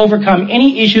successful and overcome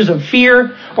any issues of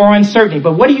fear or uncertainty.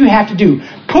 But what do you have to do?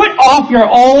 Put off your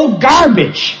old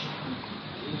garbage.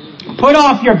 Put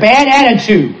off your bad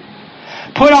attitude.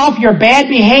 Put off your bad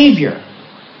behavior.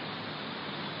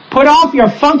 Put off your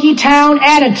funky town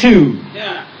attitude.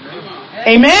 Yeah.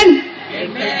 Amen?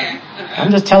 Amen.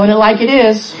 I'm just telling it like it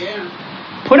is.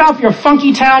 Yeah. Put off your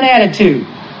funky town attitude.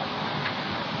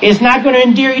 It's not going to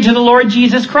endear you to the Lord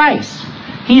Jesus Christ.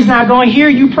 He's not going to hear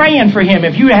you praying for him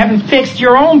if you haven't fixed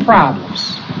your own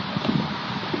problems.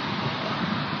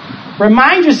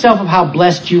 Remind yourself of how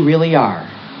blessed you really are.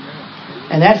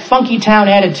 And that funky town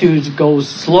attitude goes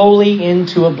slowly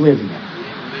into oblivion.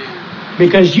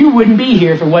 Because you wouldn't be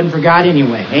here if it wasn't for God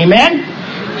anyway. Amen?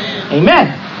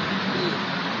 Amen.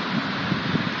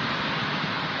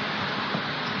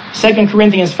 2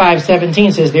 Corinthians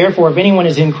 5:17 says, therefore, if anyone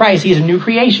is in Christ, he is a new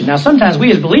creation. Now, sometimes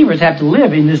we as believers have to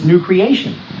live in this new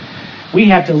creation. We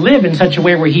have to live in such a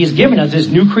way where he's given us this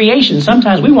new creation.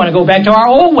 Sometimes we want to go back to our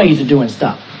old ways of doing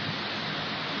stuff.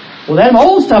 Well, that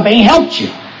old stuff ain't helped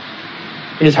you.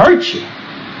 It's hurt you.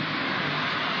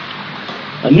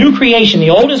 A new creation. The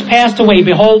old has passed away.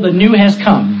 Behold, the new has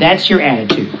come. That's your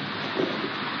attitude.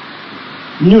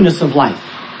 Newness of life.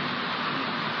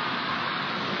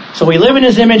 So we live in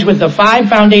his image with the 5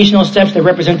 foundational steps that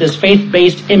represent this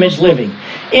faith-based image living.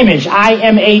 Image,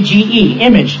 I-M-A-G-E,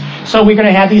 image. So we're going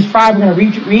to have these 5. We're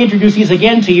going to reintroduce these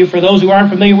again to you for those who aren't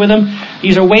familiar with them.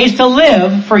 These are ways to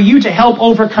live for you to help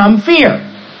overcome fear.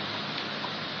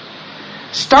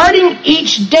 Starting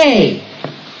each day,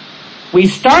 we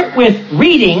start with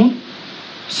reading,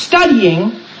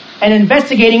 studying, and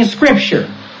investigating Scripture.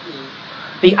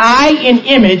 The I in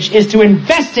image is to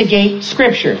investigate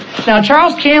Scripture. Now,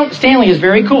 Charles Stanley is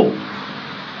very cool.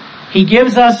 He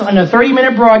gives us on a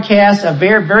 30-minute broadcast a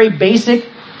very, very basic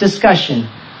discussion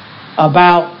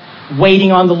about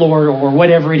waiting on the Lord or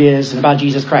whatever it is and about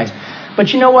Jesus Christ.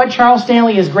 But you know what? Charles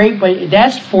Stanley is great, but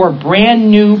that's for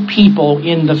brand new people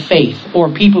in the faith or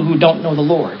people who don't know the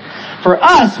Lord. For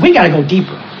us, we got to go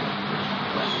deeper.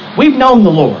 We've known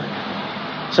the Lord.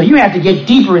 So you have to get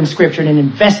deeper in Scripture and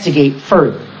investigate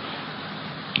further.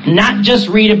 Not just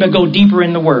read it, but go deeper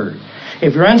in the Word.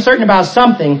 If you're uncertain about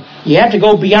something, you have to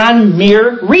go beyond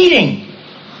mere reading.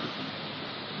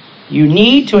 You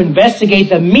need to investigate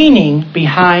the meaning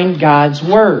behind God's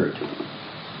Word.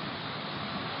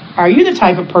 Are you the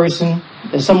type of person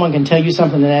that someone can tell you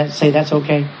something and say that's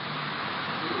okay?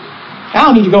 I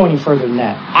don't need to go any further than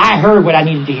that. I heard what I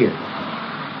needed to hear.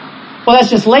 Well, that's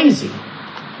just lazy.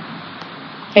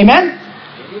 Amen?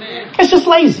 It's just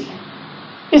lazy.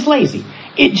 It's lazy.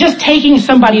 Just taking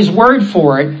somebody's word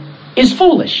for it is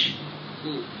foolish.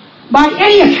 By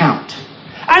any account.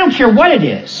 I don't care what it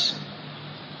is.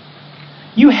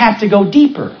 You have to go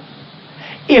deeper.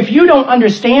 If you don't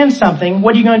understand something,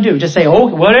 what are you going to do? Just say, oh,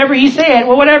 whatever he said.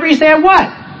 Well, whatever he said, what?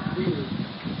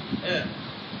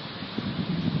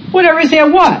 Whatever he said,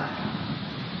 what?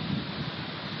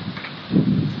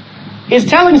 It's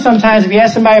telling sometimes if you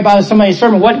ask somebody about somebody's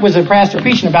sermon, what was the pastor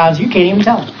preaching about, you can't even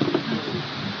tell them.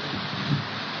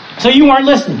 So you weren't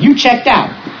listening. You checked out.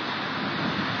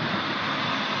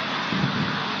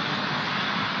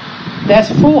 That's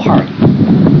foolhardy.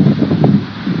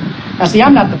 Now see,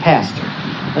 I'm not the pastor.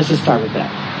 Let's just start with that.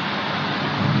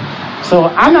 So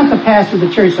I'm not the pastor of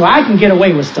the church, so I can get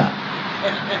away with stuff.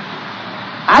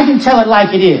 I can tell it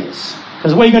like it is.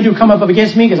 Because what are you going to do, come up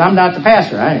against me? Because I'm not the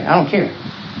pastor. I don't care.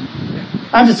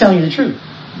 I'm just telling you the truth.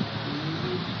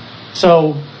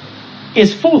 So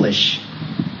it's foolish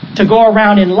to go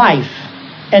around in life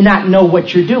and not know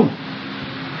what you're doing.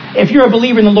 If you're a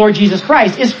believer in the Lord Jesus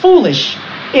Christ, it's foolish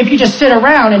if you just sit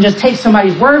around and just take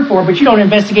somebody's word for it, but you don't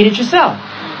investigate it yourself.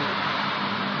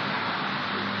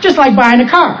 Just like buying a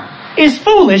car. It's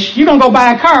foolish. You're going to go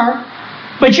buy a car,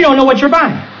 but you don't know what you're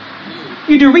buying.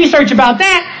 You do research about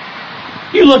that.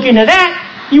 You look into that.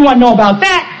 You want to know about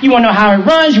that. You want to know how it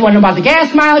runs. You want to know about the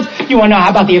gas mileage. You want to know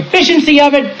about the efficiency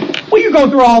of it. Well, you go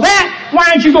through all that. Why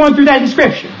aren't you going through that in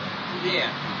Scripture? Yeah.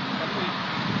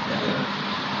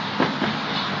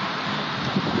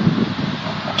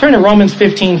 Turn to Romans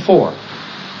 15:4.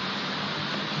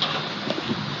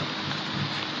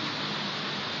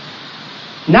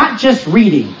 Not just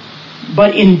reading,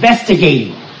 but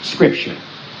investigating Scripture.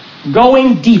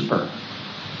 Going deeper.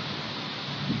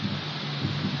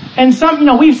 And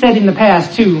we've said in the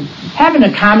past too, having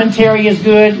a commentary is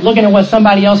good, looking at what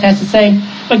somebody else has to say.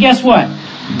 But guess what?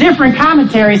 Different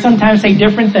commentaries sometimes say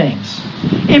different things.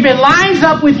 If it lines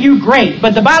up with you, great.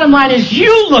 But the bottom line is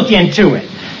you look into it.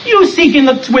 You seek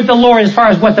with the Lord as far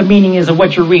as what the meaning is of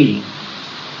what you're reading.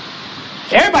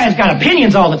 Everybody's got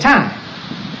opinions all the time.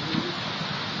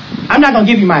 I'm not going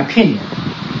to give you my opinion.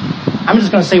 I'm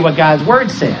just going to say what God's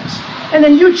Word says. And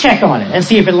then you check on it and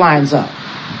see if it lines up.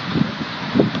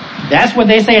 That's what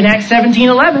they say in Acts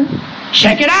 17:11.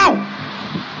 Check it out.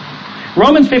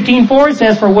 Romans 15:4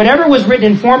 says, for whatever was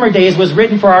written in former days was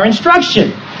written for our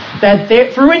instruction, that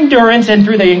through endurance and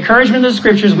through the encouragement of the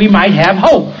Scriptures we might have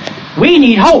hope. We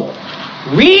need hope.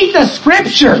 Read the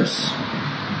Scriptures.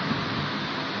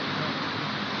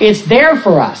 It's there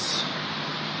for us.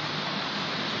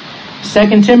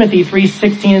 2 Timothy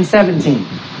 3:16 and 17.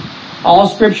 All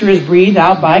Scripture is breathed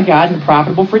out by God and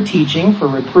profitable for teaching, for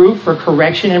reproof, for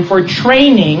correction, and for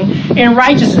training in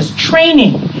righteousness.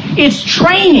 Training. It's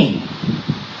training.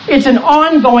 It's an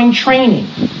ongoing training.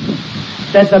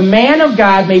 That the man of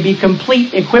God may be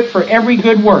complete, equipped for every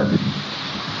good work.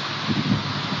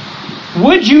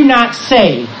 Would you not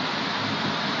say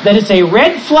that it's a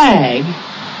red flag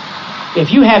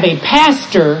if you have a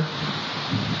pastor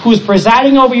who's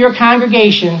presiding over your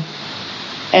congregation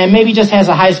and maybe just has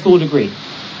a high school degree?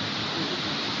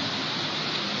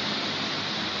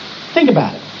 Think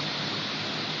about it.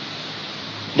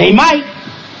 They might,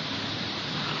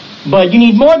 but you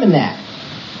need more than that.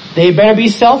 They better be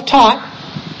self-taught.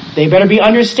 They better be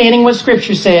understanding what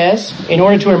Scripture says in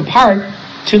order to impart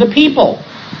to the people.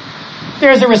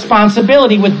 There's a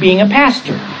responsibility with being a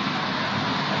pastor.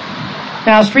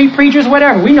 Now, street preachers,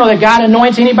 whatever, we know that God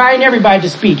anoints anybody and everybody to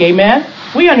speak. Amen?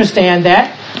 We understand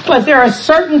that. But there are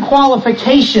certain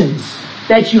qualifications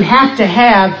that you have to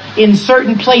have in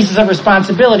certain places of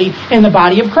responsibility in the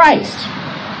body of Christ.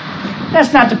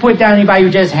 That's not to put down anybody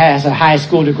who just has a high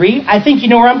school degree. I think you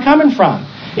know where I'm coming from.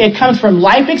 It comes from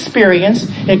life experience.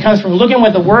 It comes from looking at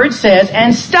what the Word says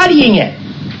and studying it.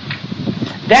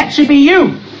 That should be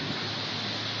you.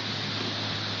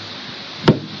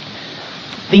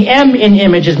 The M in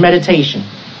image is meditation.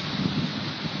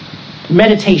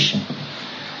 Meditation.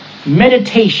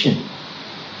 Meditation.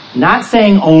 Not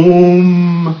saying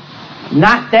Om.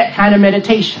 Not that kind of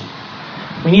meditation.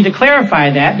 We need to clarify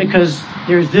that because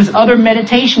there's this other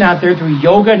meditation out there through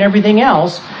yoga and everything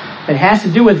else that has to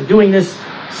do with doing this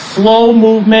slow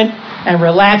movement and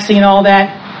relaxing and all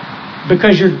that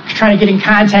because you're trying to get in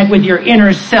contact with your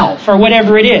inner self or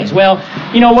whatever it is. Well,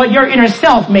 you know what? Your inner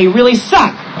self may really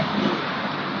suck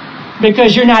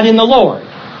because you're not in the Lord.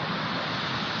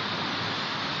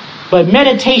 But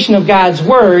meditation of God's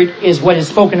Word is what is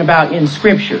spoken about in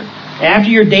Scripture. After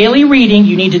your daily reading,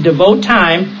 you need to devote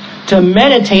time to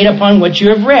meditate upon what you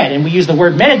have read. And we use the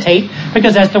word meditate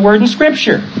because that's the word in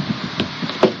Scripture.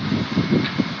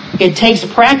 It takes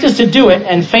practice to do it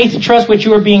and faith to trust what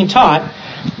you are being taught.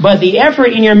 But the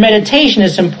effort in your meditation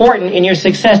is important in your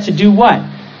success to do what?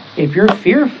 If you're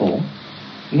fearful,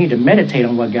 you need to meditate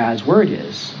on what God's Word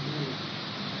is.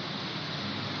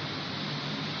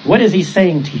 What is He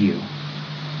saying to you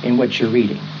in what you're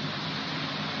reading?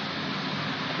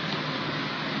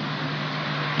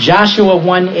 Joshua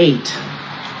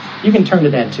 1:8. You can turn to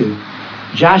that too.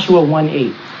 Joshua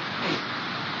 1:8.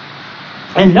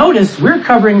 And notice we're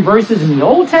covering verses in the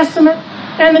Old Testament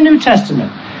and the New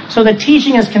Testament. So the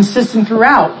teaching is consistent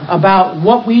throughout about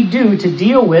what we do to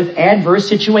deal with adverse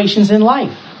situations in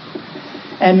life.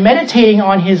 And meditating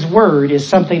on His Word is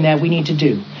something that we need to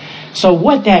do. So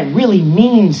what that really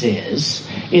means is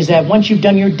that once you've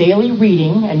done your daily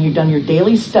reading and you've done your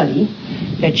daily study,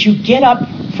 that you get up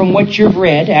from what you've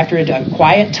read after a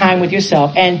quiet time with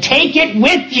yourself and take it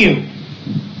with you.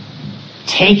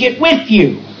 Take it with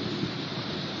you.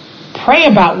 Pray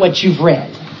about what you've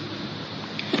read.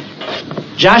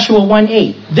 Joshua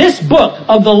 1:8. This book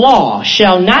of the law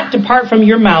shall not depart from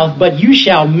your mouth, but you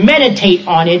shall meditate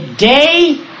on it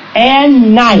day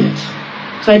and night,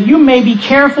 so that you may be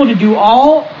careful to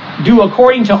do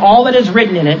according to all that is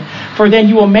written in it, for then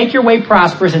you will make your way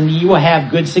prosperous and you will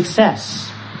have good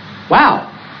success.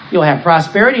 Wow. You'll have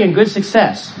prosperity and good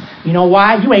success. You know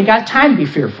why? You ain't got time to be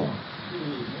fearful.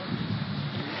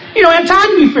 You don't have time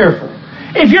to be fearful.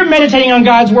 If you're meditating on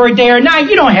God's Word day or night,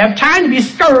 you don't have time to be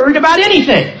scared about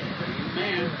anything.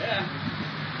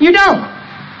 You don't.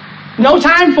 No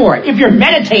time for it. If you're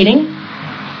meditating,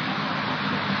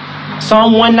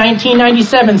 Psalm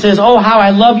 119:97 says, "Oh, how I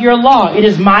love your law. It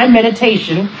is my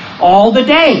meditation all the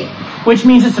day," which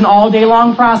means it's an all-day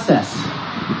long process.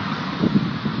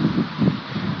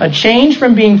 A change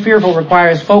from being fearful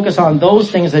requires focus on those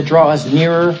things that draw us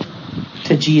nearer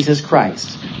to Jesus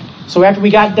Christ. So after we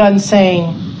got done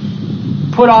saying,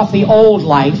 put off the old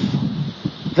life,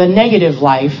 the negative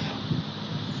life,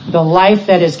 the life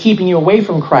that is keeping you away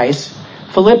from Christ,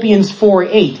 Philippians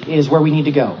 4:8 is where we need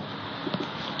to go.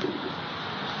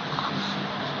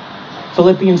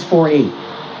 Philippians 4:8.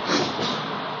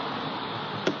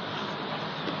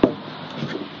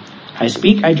 I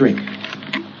speak, I drink.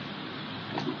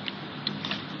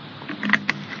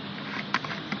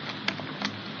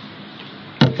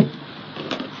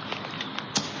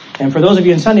 And for those of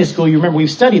you in Sunday school, you remember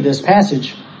we've studied this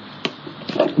passage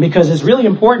because it's really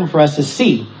important for us to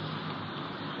see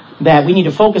that we need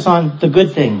to focus on the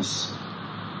good things.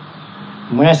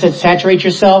 When I said saturate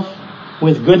yourself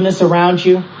with goodness around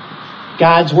you,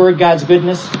 God's Word, God's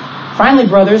goodness. Finally,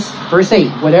 brothers, verse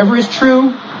 8, whatever is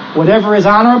true, whatever is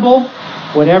honorable,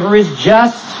 whatever is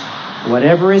just,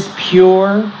 whatever is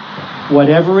pure,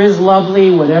 whatever is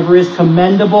lovely, whatever is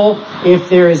commendable, if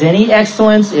there is any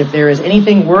excellence, if there is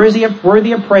anything worthy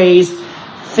of praise,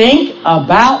 think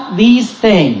about these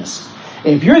things.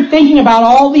 If you're thinking about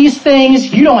all these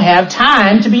things, you don't have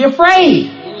time to be afraid.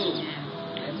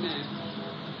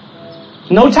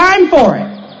 No time for it.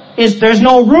 There's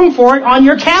no room for it on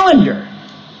your calendar.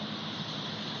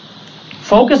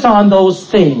 Focus on those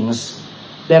things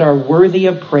that are worthy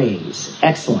of praise,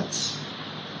 excellence.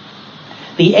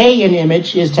 The A in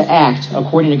image is to act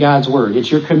according to God's Word. It's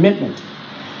your commitment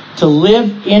to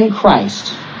live in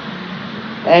Christ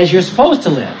as you're supposed to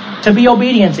live, to be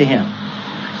obedient to Him.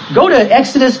 Go to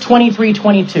Exodus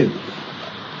 23:22.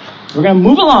 We're going to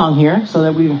move along here so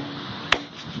that we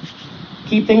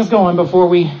keep things going before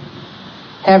we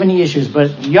have any issues.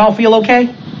 But y'all feel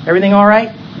okay? Everything all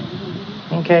right?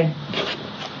 Okay.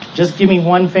 Just give me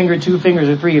one finger, two fingers,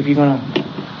 or three if you're going to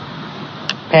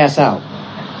pass out.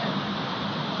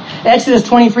 Exodus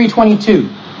 23:22.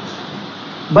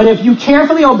 But if you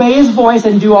carefully obey His voice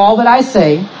and do all that I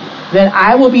say, then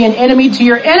I will be an enemy to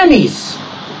your enemies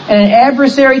and an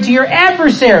adversary to your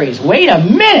adversaries. Wait a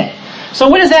minute. So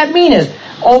what does that mean is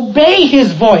obey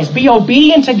His voice, be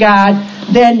obedient to God,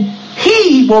 then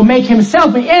He will make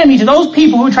Himself an enemy to those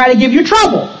people who try to give you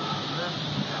trouble.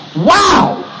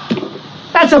 Wow.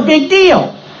 That's a big deal.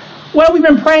 What have we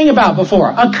been praying about before?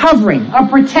 A covering, a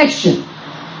protection.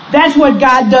 That's what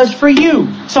God does for you.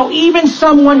 So even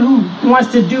someone who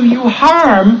wants to do you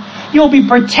harm, you'll be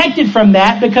protected from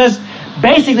that because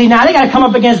basically now they got to come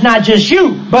up against not just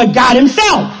you, but God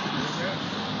Himself.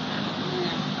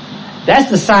 That's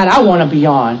the side I want to be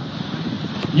on.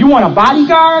 You want a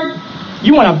bodyguard?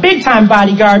 You want a big time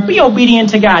bodyguard? Be obedient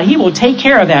to God. He will take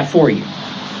care of that for you.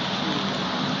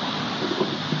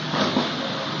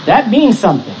 That means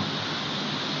something.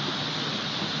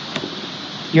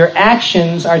 Your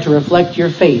actions are to reflect your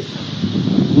faith,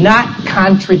 not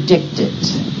contradict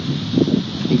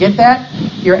it. You get that?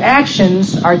 Your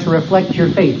actions are to reflect your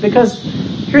faith. Because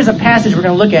here's a passage we're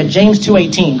going to look at, James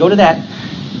 2:18. Go to that.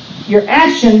 Your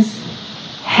actions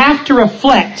have to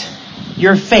reflect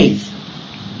your faith.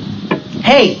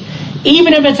 Hey,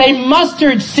 even if it's a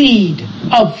mustard seed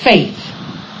of faith,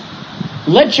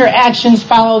 let your actions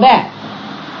follow that.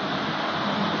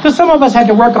 Because some of us had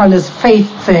to work on this faith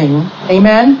thing.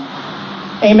 Amen?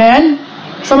 Amen?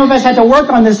 Some of us had to work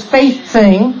on this faith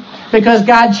thing Because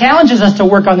God challenges us to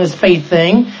work on this faith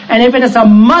thing. And if it is a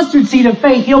mustard seed of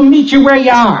faith, He'll meet you where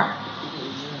you are.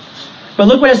 But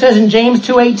look what it says in James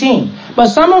 2:18. But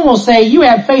someone will say, you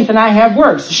have faith and I have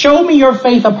works. Show me your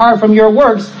faith apart from your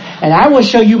works, and I will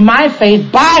show you my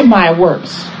faith by my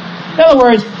works. In other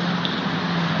words,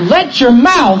 let your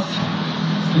mouth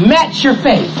match your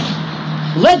faith.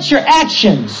 Let your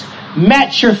actions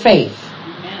match your faith.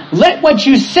 Let what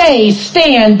you say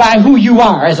stand by who you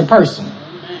are as a person.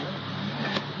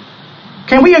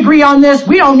 Can we agree on this?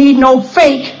 We don't need no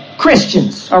fake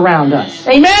Christians around us.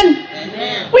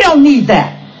 Amen? We don't need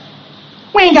that.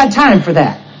 We ain't got time for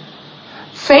that.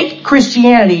 Fake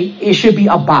Christianity, it should be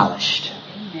abolished.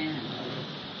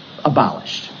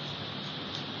 Abolished.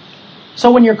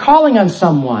 So when you're calling on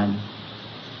someone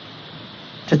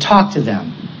to talk to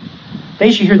them,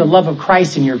 they should hear the love of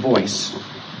Christ in your voice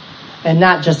and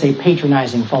not just a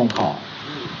patronizing phone call.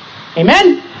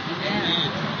 Amen?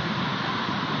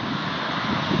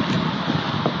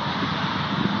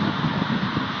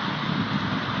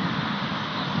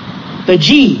 The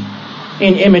G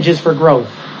in images for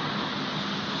growth.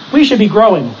 We should be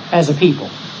growing as a people.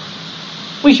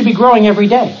 We should be growing every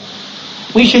day.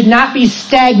 We should not be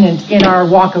stagnant in our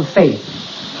walk of faith.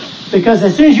 Because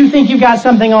as soon as you think you've got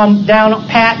something on down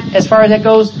pat as far as that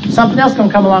goes, something else can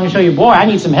come along and show you, boy, I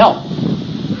need some help.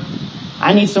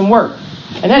 I need some work.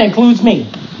 And that includes me.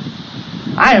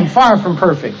 I am far from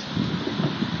perfect.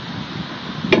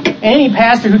 Any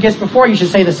pastor who gets before you should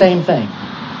say the same thing.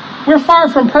 We're far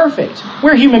from perfect.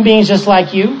 We're human beings just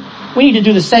like you. We need to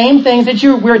do the same things that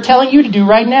we're telling you to do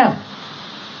right now.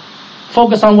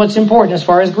 Focus on what's important as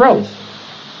far as growth.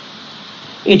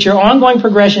 It's your ongoing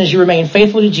progression as you remain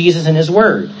faithful to Jesus and His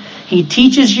Word. He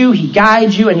teaches you, He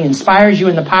guides you, and He inspires you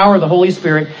in the power of the Holy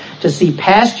Spirit to see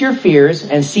past your fears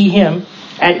and see Him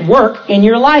at work in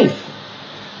your life.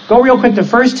 Go real quick to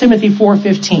 1 Timothy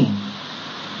 4:15.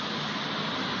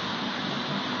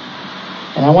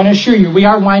 And I want to assure you, we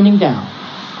are winding down.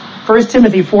 1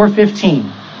 Timothy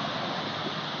 4:15.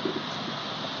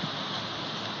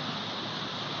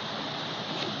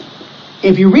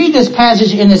 If you read this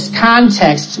passage in this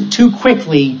context too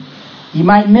quickly, you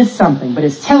might miss something, but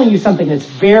it's telling you something that's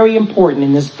very important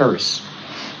in this verse.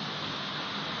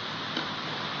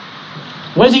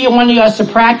 What is He wanting us to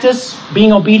practice?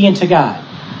 Being obedient to God.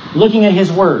 Looking at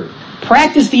His Word.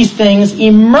 Practice these things.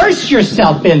 Immerse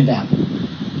yourself in them.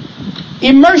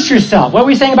 Immerse yourself. What are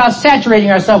we saying about saturating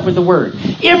ourselves with the Word?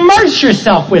 Immerse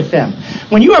yourself with them.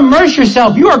 When you immerse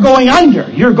yourself, you are going under.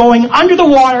 You're going under the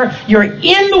water, you're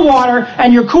in the water,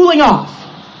 and you're cooling off.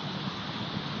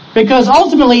 Because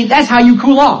ultimately, that's how you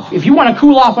cool off. If you want to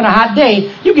cool off on a hot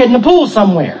day, you get in the pool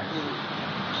somewhere.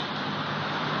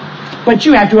 But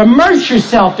you have to immerse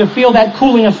yourself to feel that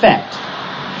cooling effect.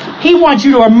 He wants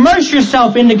you to immerse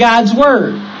yourself into God's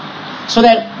Word so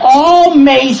that all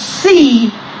may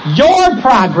see your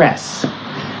progress.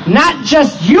 Not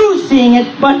just you seeing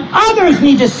it, but others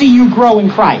need to see you grow in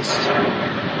Christ.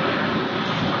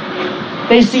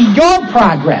 They see your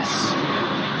progress.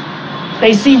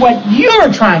 They see what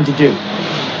you're trying to do.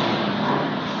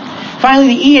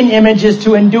 Finally, the E in image is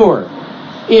to endure.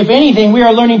 If anything, we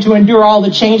are learning to endure all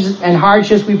the changes and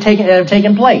hardships that have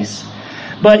taken place.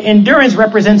 But endurance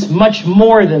represents much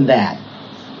more than that.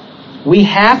 We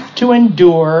have to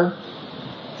endure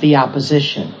the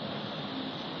opposition.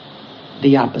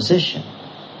 The opposition.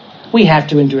 We have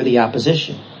to endure the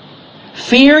opposition.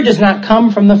 Fear does not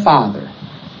come from the Father.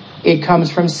 It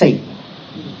comes from Satan.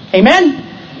 Amen?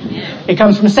 It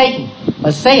comes from Satan.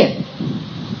 Let's say it.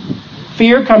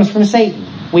 Fear comes from Satan.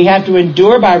 We have to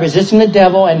endure by resisting the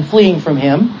devil and fleeing from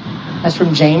him. That's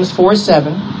from James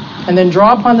 4:7. And then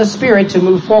draw upon the Spirit to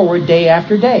move forward day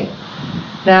after day.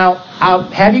 Now, I'll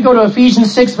have you go to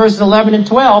Ephesians 6 verses 11 and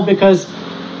 12 because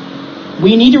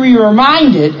we need to be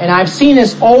reminded, and I've seen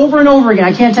this over and over again.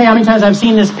 I can't tell you how many times I've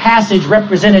seen this passage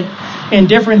represented in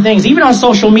different things, even on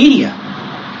social media.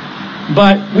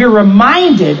 But we're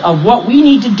reminded of what we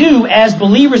need to do as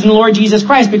believers in the Lord Jesus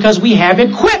Christ because we have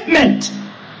equipment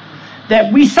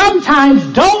that we sometimes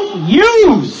don't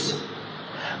use.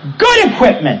 Good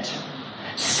equipment.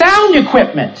 Sound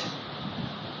equipment.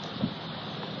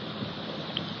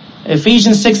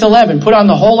 Ephesians 6:11, put on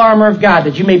the whole armor of God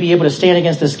that you may be able to stand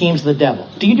against the schemes of the devil.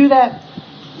 Do you do that?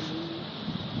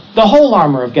 The whole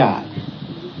armor of God.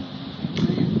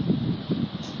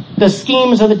 The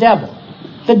schemes of the devil.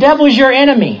 The devil is your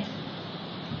enemy.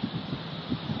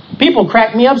 People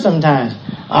crack me up sometimes.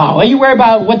 Oh, well, you worry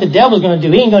about what the devil's going to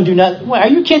do. He ain't going to do nothing. What, are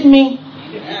you kidding me?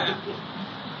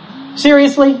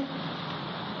 Seriously?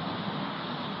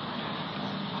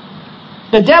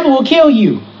 The devil will kill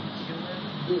you.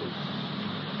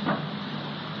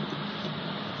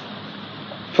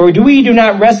 For we do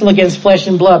not wrestle against flesh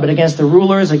and blood, but against the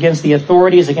rulers, against the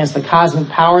authorities, against the cosmic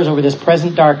powers over this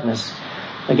present darkness,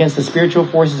 against the spiritual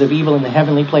forces of evil in the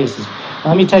heavenly places. Now,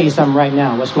 let me tell you something right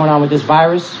now. What's going on with this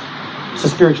virus? It's a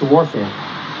spiritual warfare.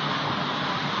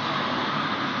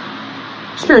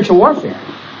 Spiritual warfare.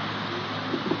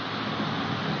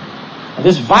 Now,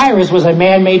 this virus was a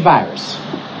man-made virus.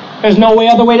 There's no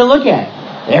other way to look at it.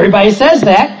 Everybody says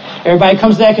that. Everybody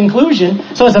comes to that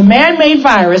conclusion. So it's a man-made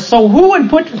virus. So who would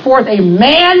put forth a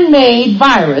man-made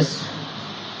virus?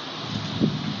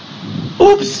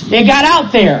 Oops, it got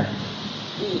out there.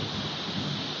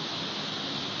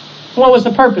 What was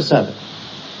the purpose of it?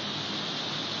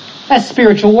 That's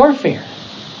spiritual warfare.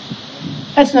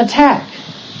 That's an attack.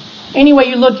 Any way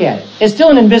you look at it. It's still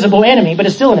an invisible enemy, but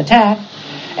it's still an attack.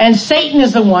 And Satan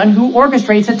is the one who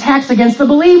orchestrates attacks against the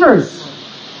believers.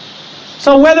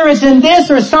 So whether it's in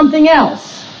this or something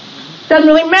else, doesn't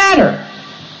really matter.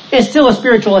 It's still a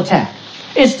spiritual attack.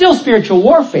 It's still spiritual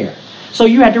warfare. So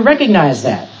you have to recognize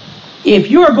that. If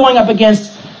you are going up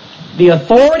against the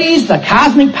authorities, the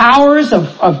cosmic powers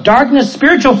of darkness,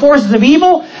 spiritual forces of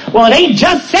evil, well, it ain't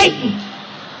just Satan.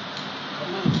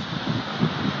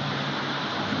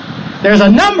 There's a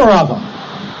number of them.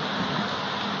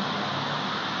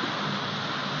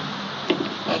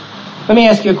 Let me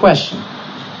ask you a question.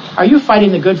 Are you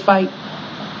fighting the good fight?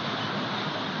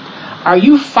 Are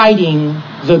you fighting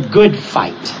the good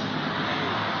fight?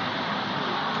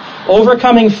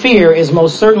 Overcoming fear is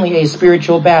most certainly a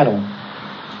spiritual battle.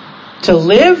 To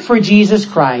live for Jesus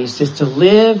Christ is to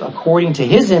live according to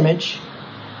His image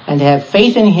and to have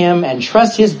faith in Him and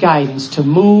trust His guidance to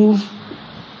move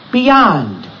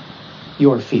beyond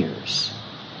your fears.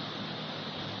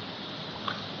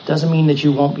 Doesn't mean that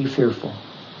you won't be fearful.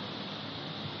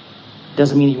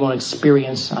 Doesn't mean you won't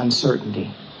experience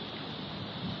uncertainty.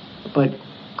 But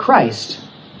Christ,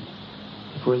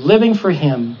 if we're living for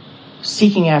Him,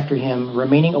 seeking after Him,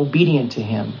 remaining obedient to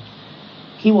Him,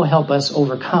 He will help us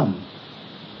overcome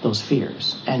those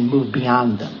fears and move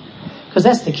beyond them. Because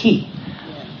that's the key.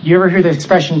 You ever hear the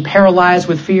expression paralyzed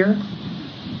with fear?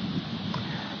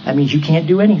 That means you can't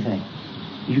do anything.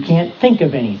 You can't think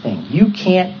of anything. You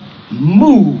can't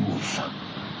move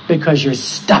because you're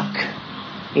stuck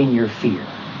in your fear.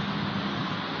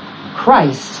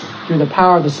 Christ, through the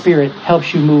power of the Spirit,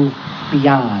 helps you move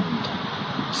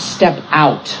beyond. Step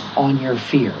out on your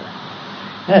fear.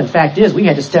 And the fact is, we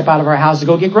had to step out of our house to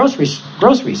go get groceries.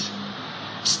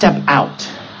 Step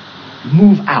out.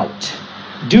 Move out.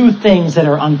 Do things that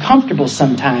are uncomfortable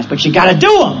sometimes, but you got to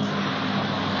do them.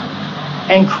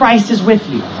 And Christ is with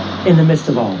you in the midst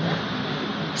of all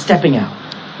that. Stepping out.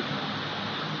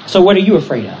 So what are you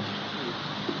afraid of?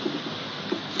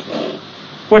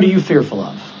 What are you fearful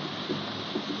of?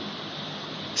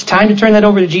 It's time to turn that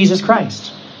over to Jesus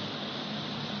Christ.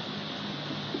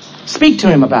 Speak to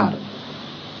Him about it.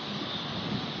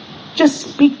 Just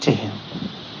speak to Him.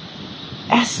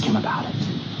 Ask Him about it.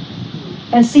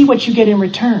 And see what you get in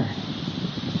return.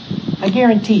 I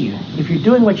guarantee you, if you're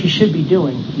doing what you should be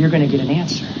doing, you're going to get an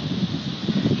answer.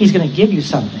 He's going to give you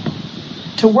something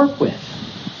to work with.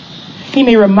 He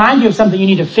may remind you of something you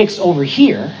need to fix over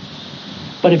here,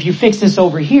 but if you fix this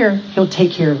over here, He'll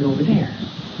take care of it over there.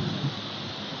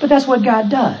 But that's what God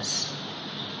does.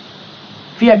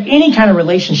 If you have any kind of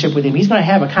relationship with Him, He's going to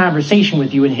have a conversation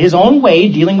with you in His own way,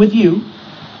 dealing with you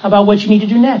about what you need to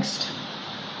do next.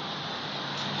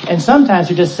 And sometimes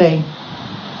He'll just say,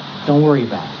 don't worry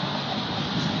about it.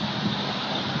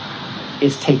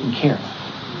 It's taken care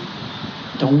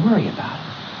of. Don't worry about it.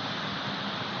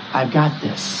 I've got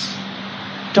this.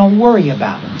 Don't worry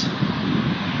about it.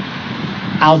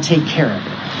 I'll take care of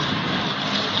it.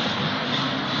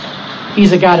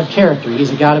 He's a God of character. He's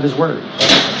a God of His Word.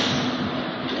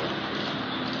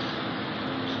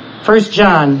 1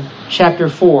 John chapter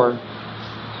 4,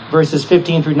 verses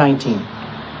 15 through 19.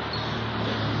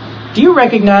 Do you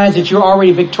recognize that you're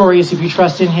already victorious if you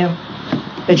trust in Him?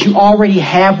 That you already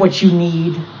have what you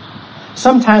need?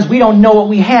 Sometimes we don't know what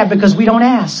we have because we don't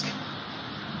ask.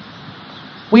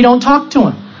 We don't talk to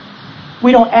Him.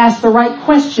 We don't ask the right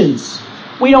questions.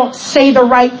 We don't say the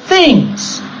right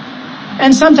things.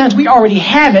 And sometimes we already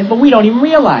have it, but we don't even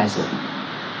realize it.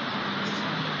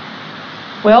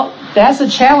 Well, that's a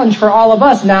challenge for all of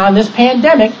us now in this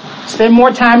pandemic. Spend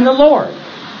more time in the Lord.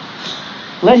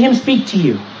 Let Him speak to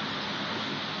you.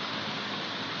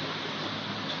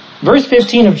 Verse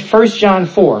 15 of 1 John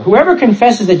 4. Whoever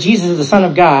confesses that Jesus is the Son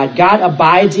of God, God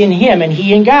abides in him and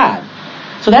he in God.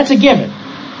 So that's a given.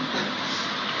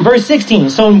 Verse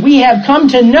 16. So we have come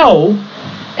to know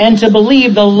and to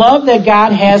believe the love that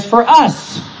God has for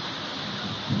us.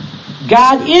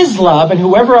 God is love, and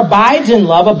whoever abides in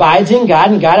love abides in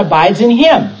God, and God abides in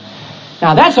him.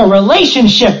 Now that's a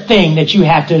relationship thing that you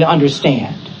have to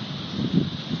understand.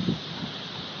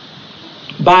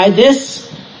 By this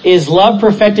is love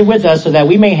perfected with us, so that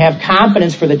we may have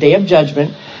confidence for the day of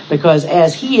judgment, because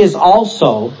as he is so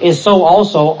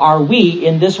also are we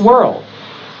in this world.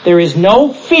 There is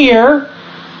no fear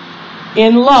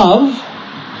in love,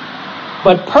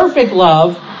 but perfect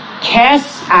love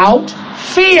casts out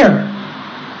fear.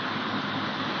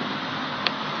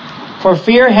 For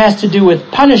fear has to do with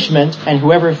punishment, and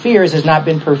whoever fears has not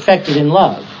been perfected in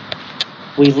love.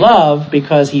 We love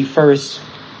because he first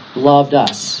loved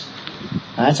us.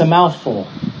 Now, that's a mouthful.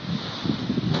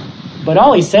 But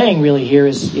all he's saying really here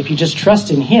is, if you just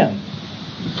trust in him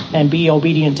and be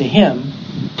obedient to him,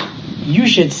 you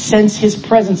should sense his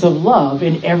presence of love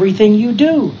in everything you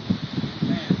do.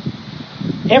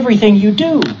 Everything you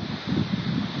do.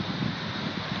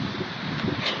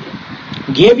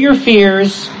 Give your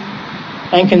fears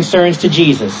and concerns to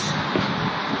Jesus.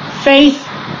 Faith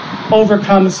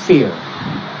overcomes fear.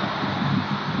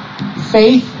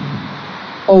 Faith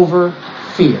over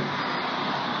fear.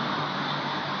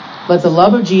 Let the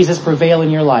love of Jesus prevail in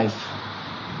your life.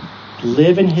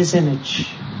 Live in his image.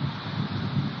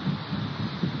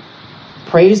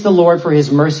 Praise the Lord for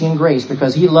his mercy and grace,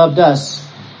 because he loved us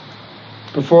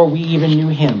before we even knew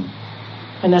him.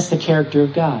 And that's the character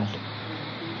of God.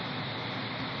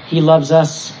 He loves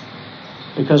us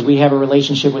because we have a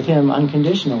relationship with him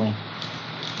unconditionally.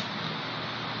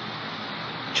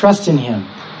 Trust in him.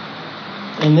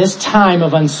 In this time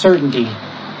of uncertainty,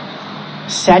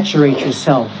 saturate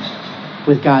yourself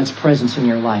with God's presence in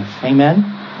your life. Amen?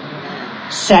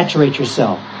 Saturate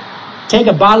yourself. Take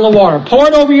a bottle of water, pour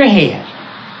it over your head.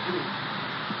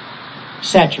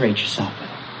 Saturate yourself with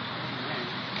it.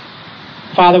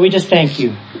 Father, we just thank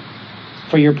you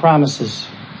for your promises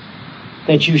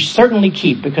that you certainly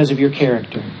keep because of your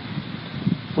character.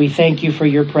 We thank you for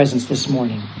your presence this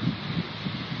morning.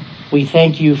 We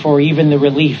thank you for even the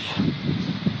relief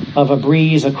of a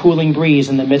breeze, a cooling breeze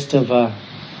in the midst of a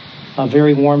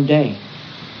very warm day.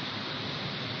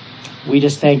 We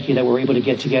just thank you that we're able to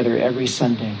get together every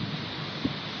Sunday.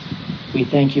 We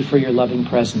thank you for your loving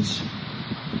presence.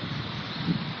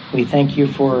 We thank you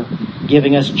for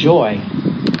giving us joy,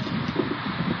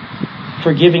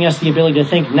 for giving us the ability to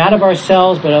think not of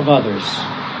ourselves but of others.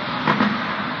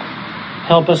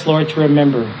 Help us, Lord, to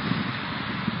remember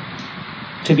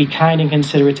to be kind and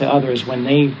considerate to others when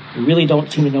they really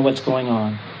don't seem to know what's going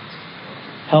on.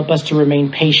 Help us to remain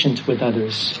patient with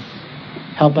others.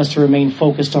 Help us to remain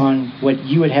focused on what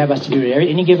you would have us to do at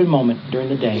any given moment during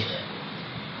the day.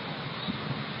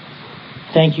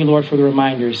 Thank you, Lord, for the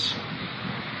reminders.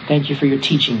 Thank you for your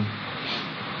teaching.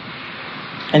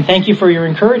 And thank you for your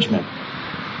encouragement.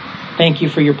 Thank you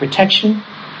for your protection.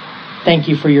 Thank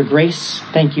you for your grace.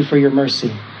 Thank you for your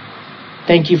mercy.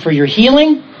 Thank you for your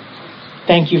healing.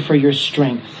 Thank you for your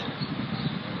strength.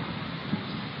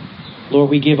 Lord,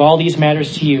 we give all these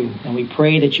matters to you, and we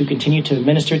pray that you continue to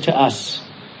minister to us.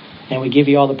 And we give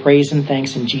you all the praise and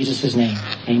thanks in Jesus' name.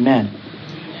 Amen.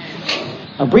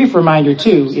 A brief reminder,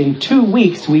 too, in 2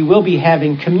 weeks we will be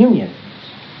having communion.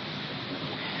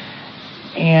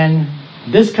 And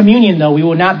this communion, though, we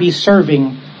will not be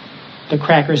serving the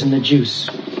crackers and the juice.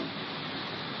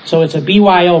 So it's a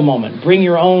BYO moment. Bring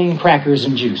your own crackers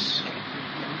and juice.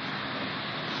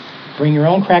 Bring your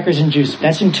own crackers and juice.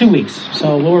 That's in 2 weeks.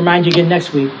 So we'll remind you again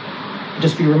next week.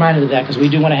 Just be reminded of that, because we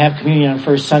do want to have communion on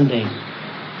first Sunday.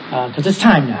 Because it's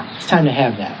time now. It's time to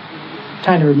have that.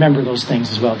 Time to remember those things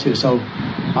as well, too. So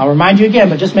I'll remind you again,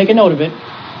 but just make a note of it.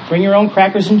 Bring your own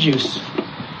crackers and juice.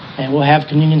 And we'll have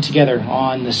communion together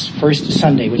on this first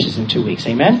Sunday, which is in 2 weeks.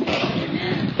 Amen?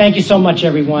 Thank you so much,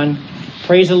 everyone.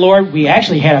 Praise the Lord. We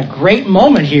actually had a great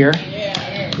moment here.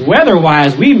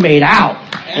 Weather-wise, we made out.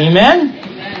 Amen?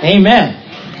 Amen.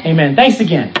 Amen. Thanks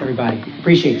again, everybody.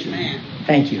 Appreciate you.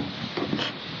 Thank you.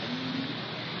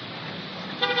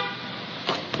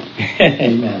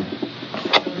 Amen.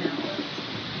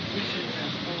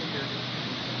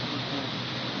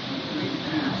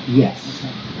 Yes.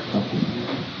 Okay.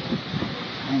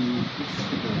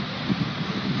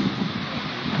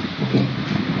 Okay.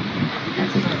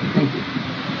 That's it. Thank you.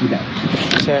 You got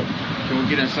it. Set. Can we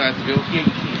get inside the building? Yeah,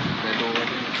 you can. That door right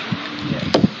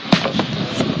there.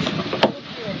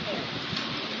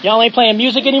 Yeah. Y'all ain't playing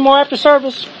music anymore after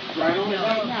service? Right on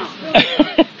now.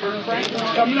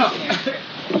 Coming up.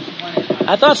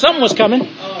 I thought something was coming.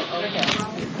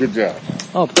 Good job.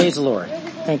 Oh, praise the Lord.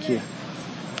 Thank you.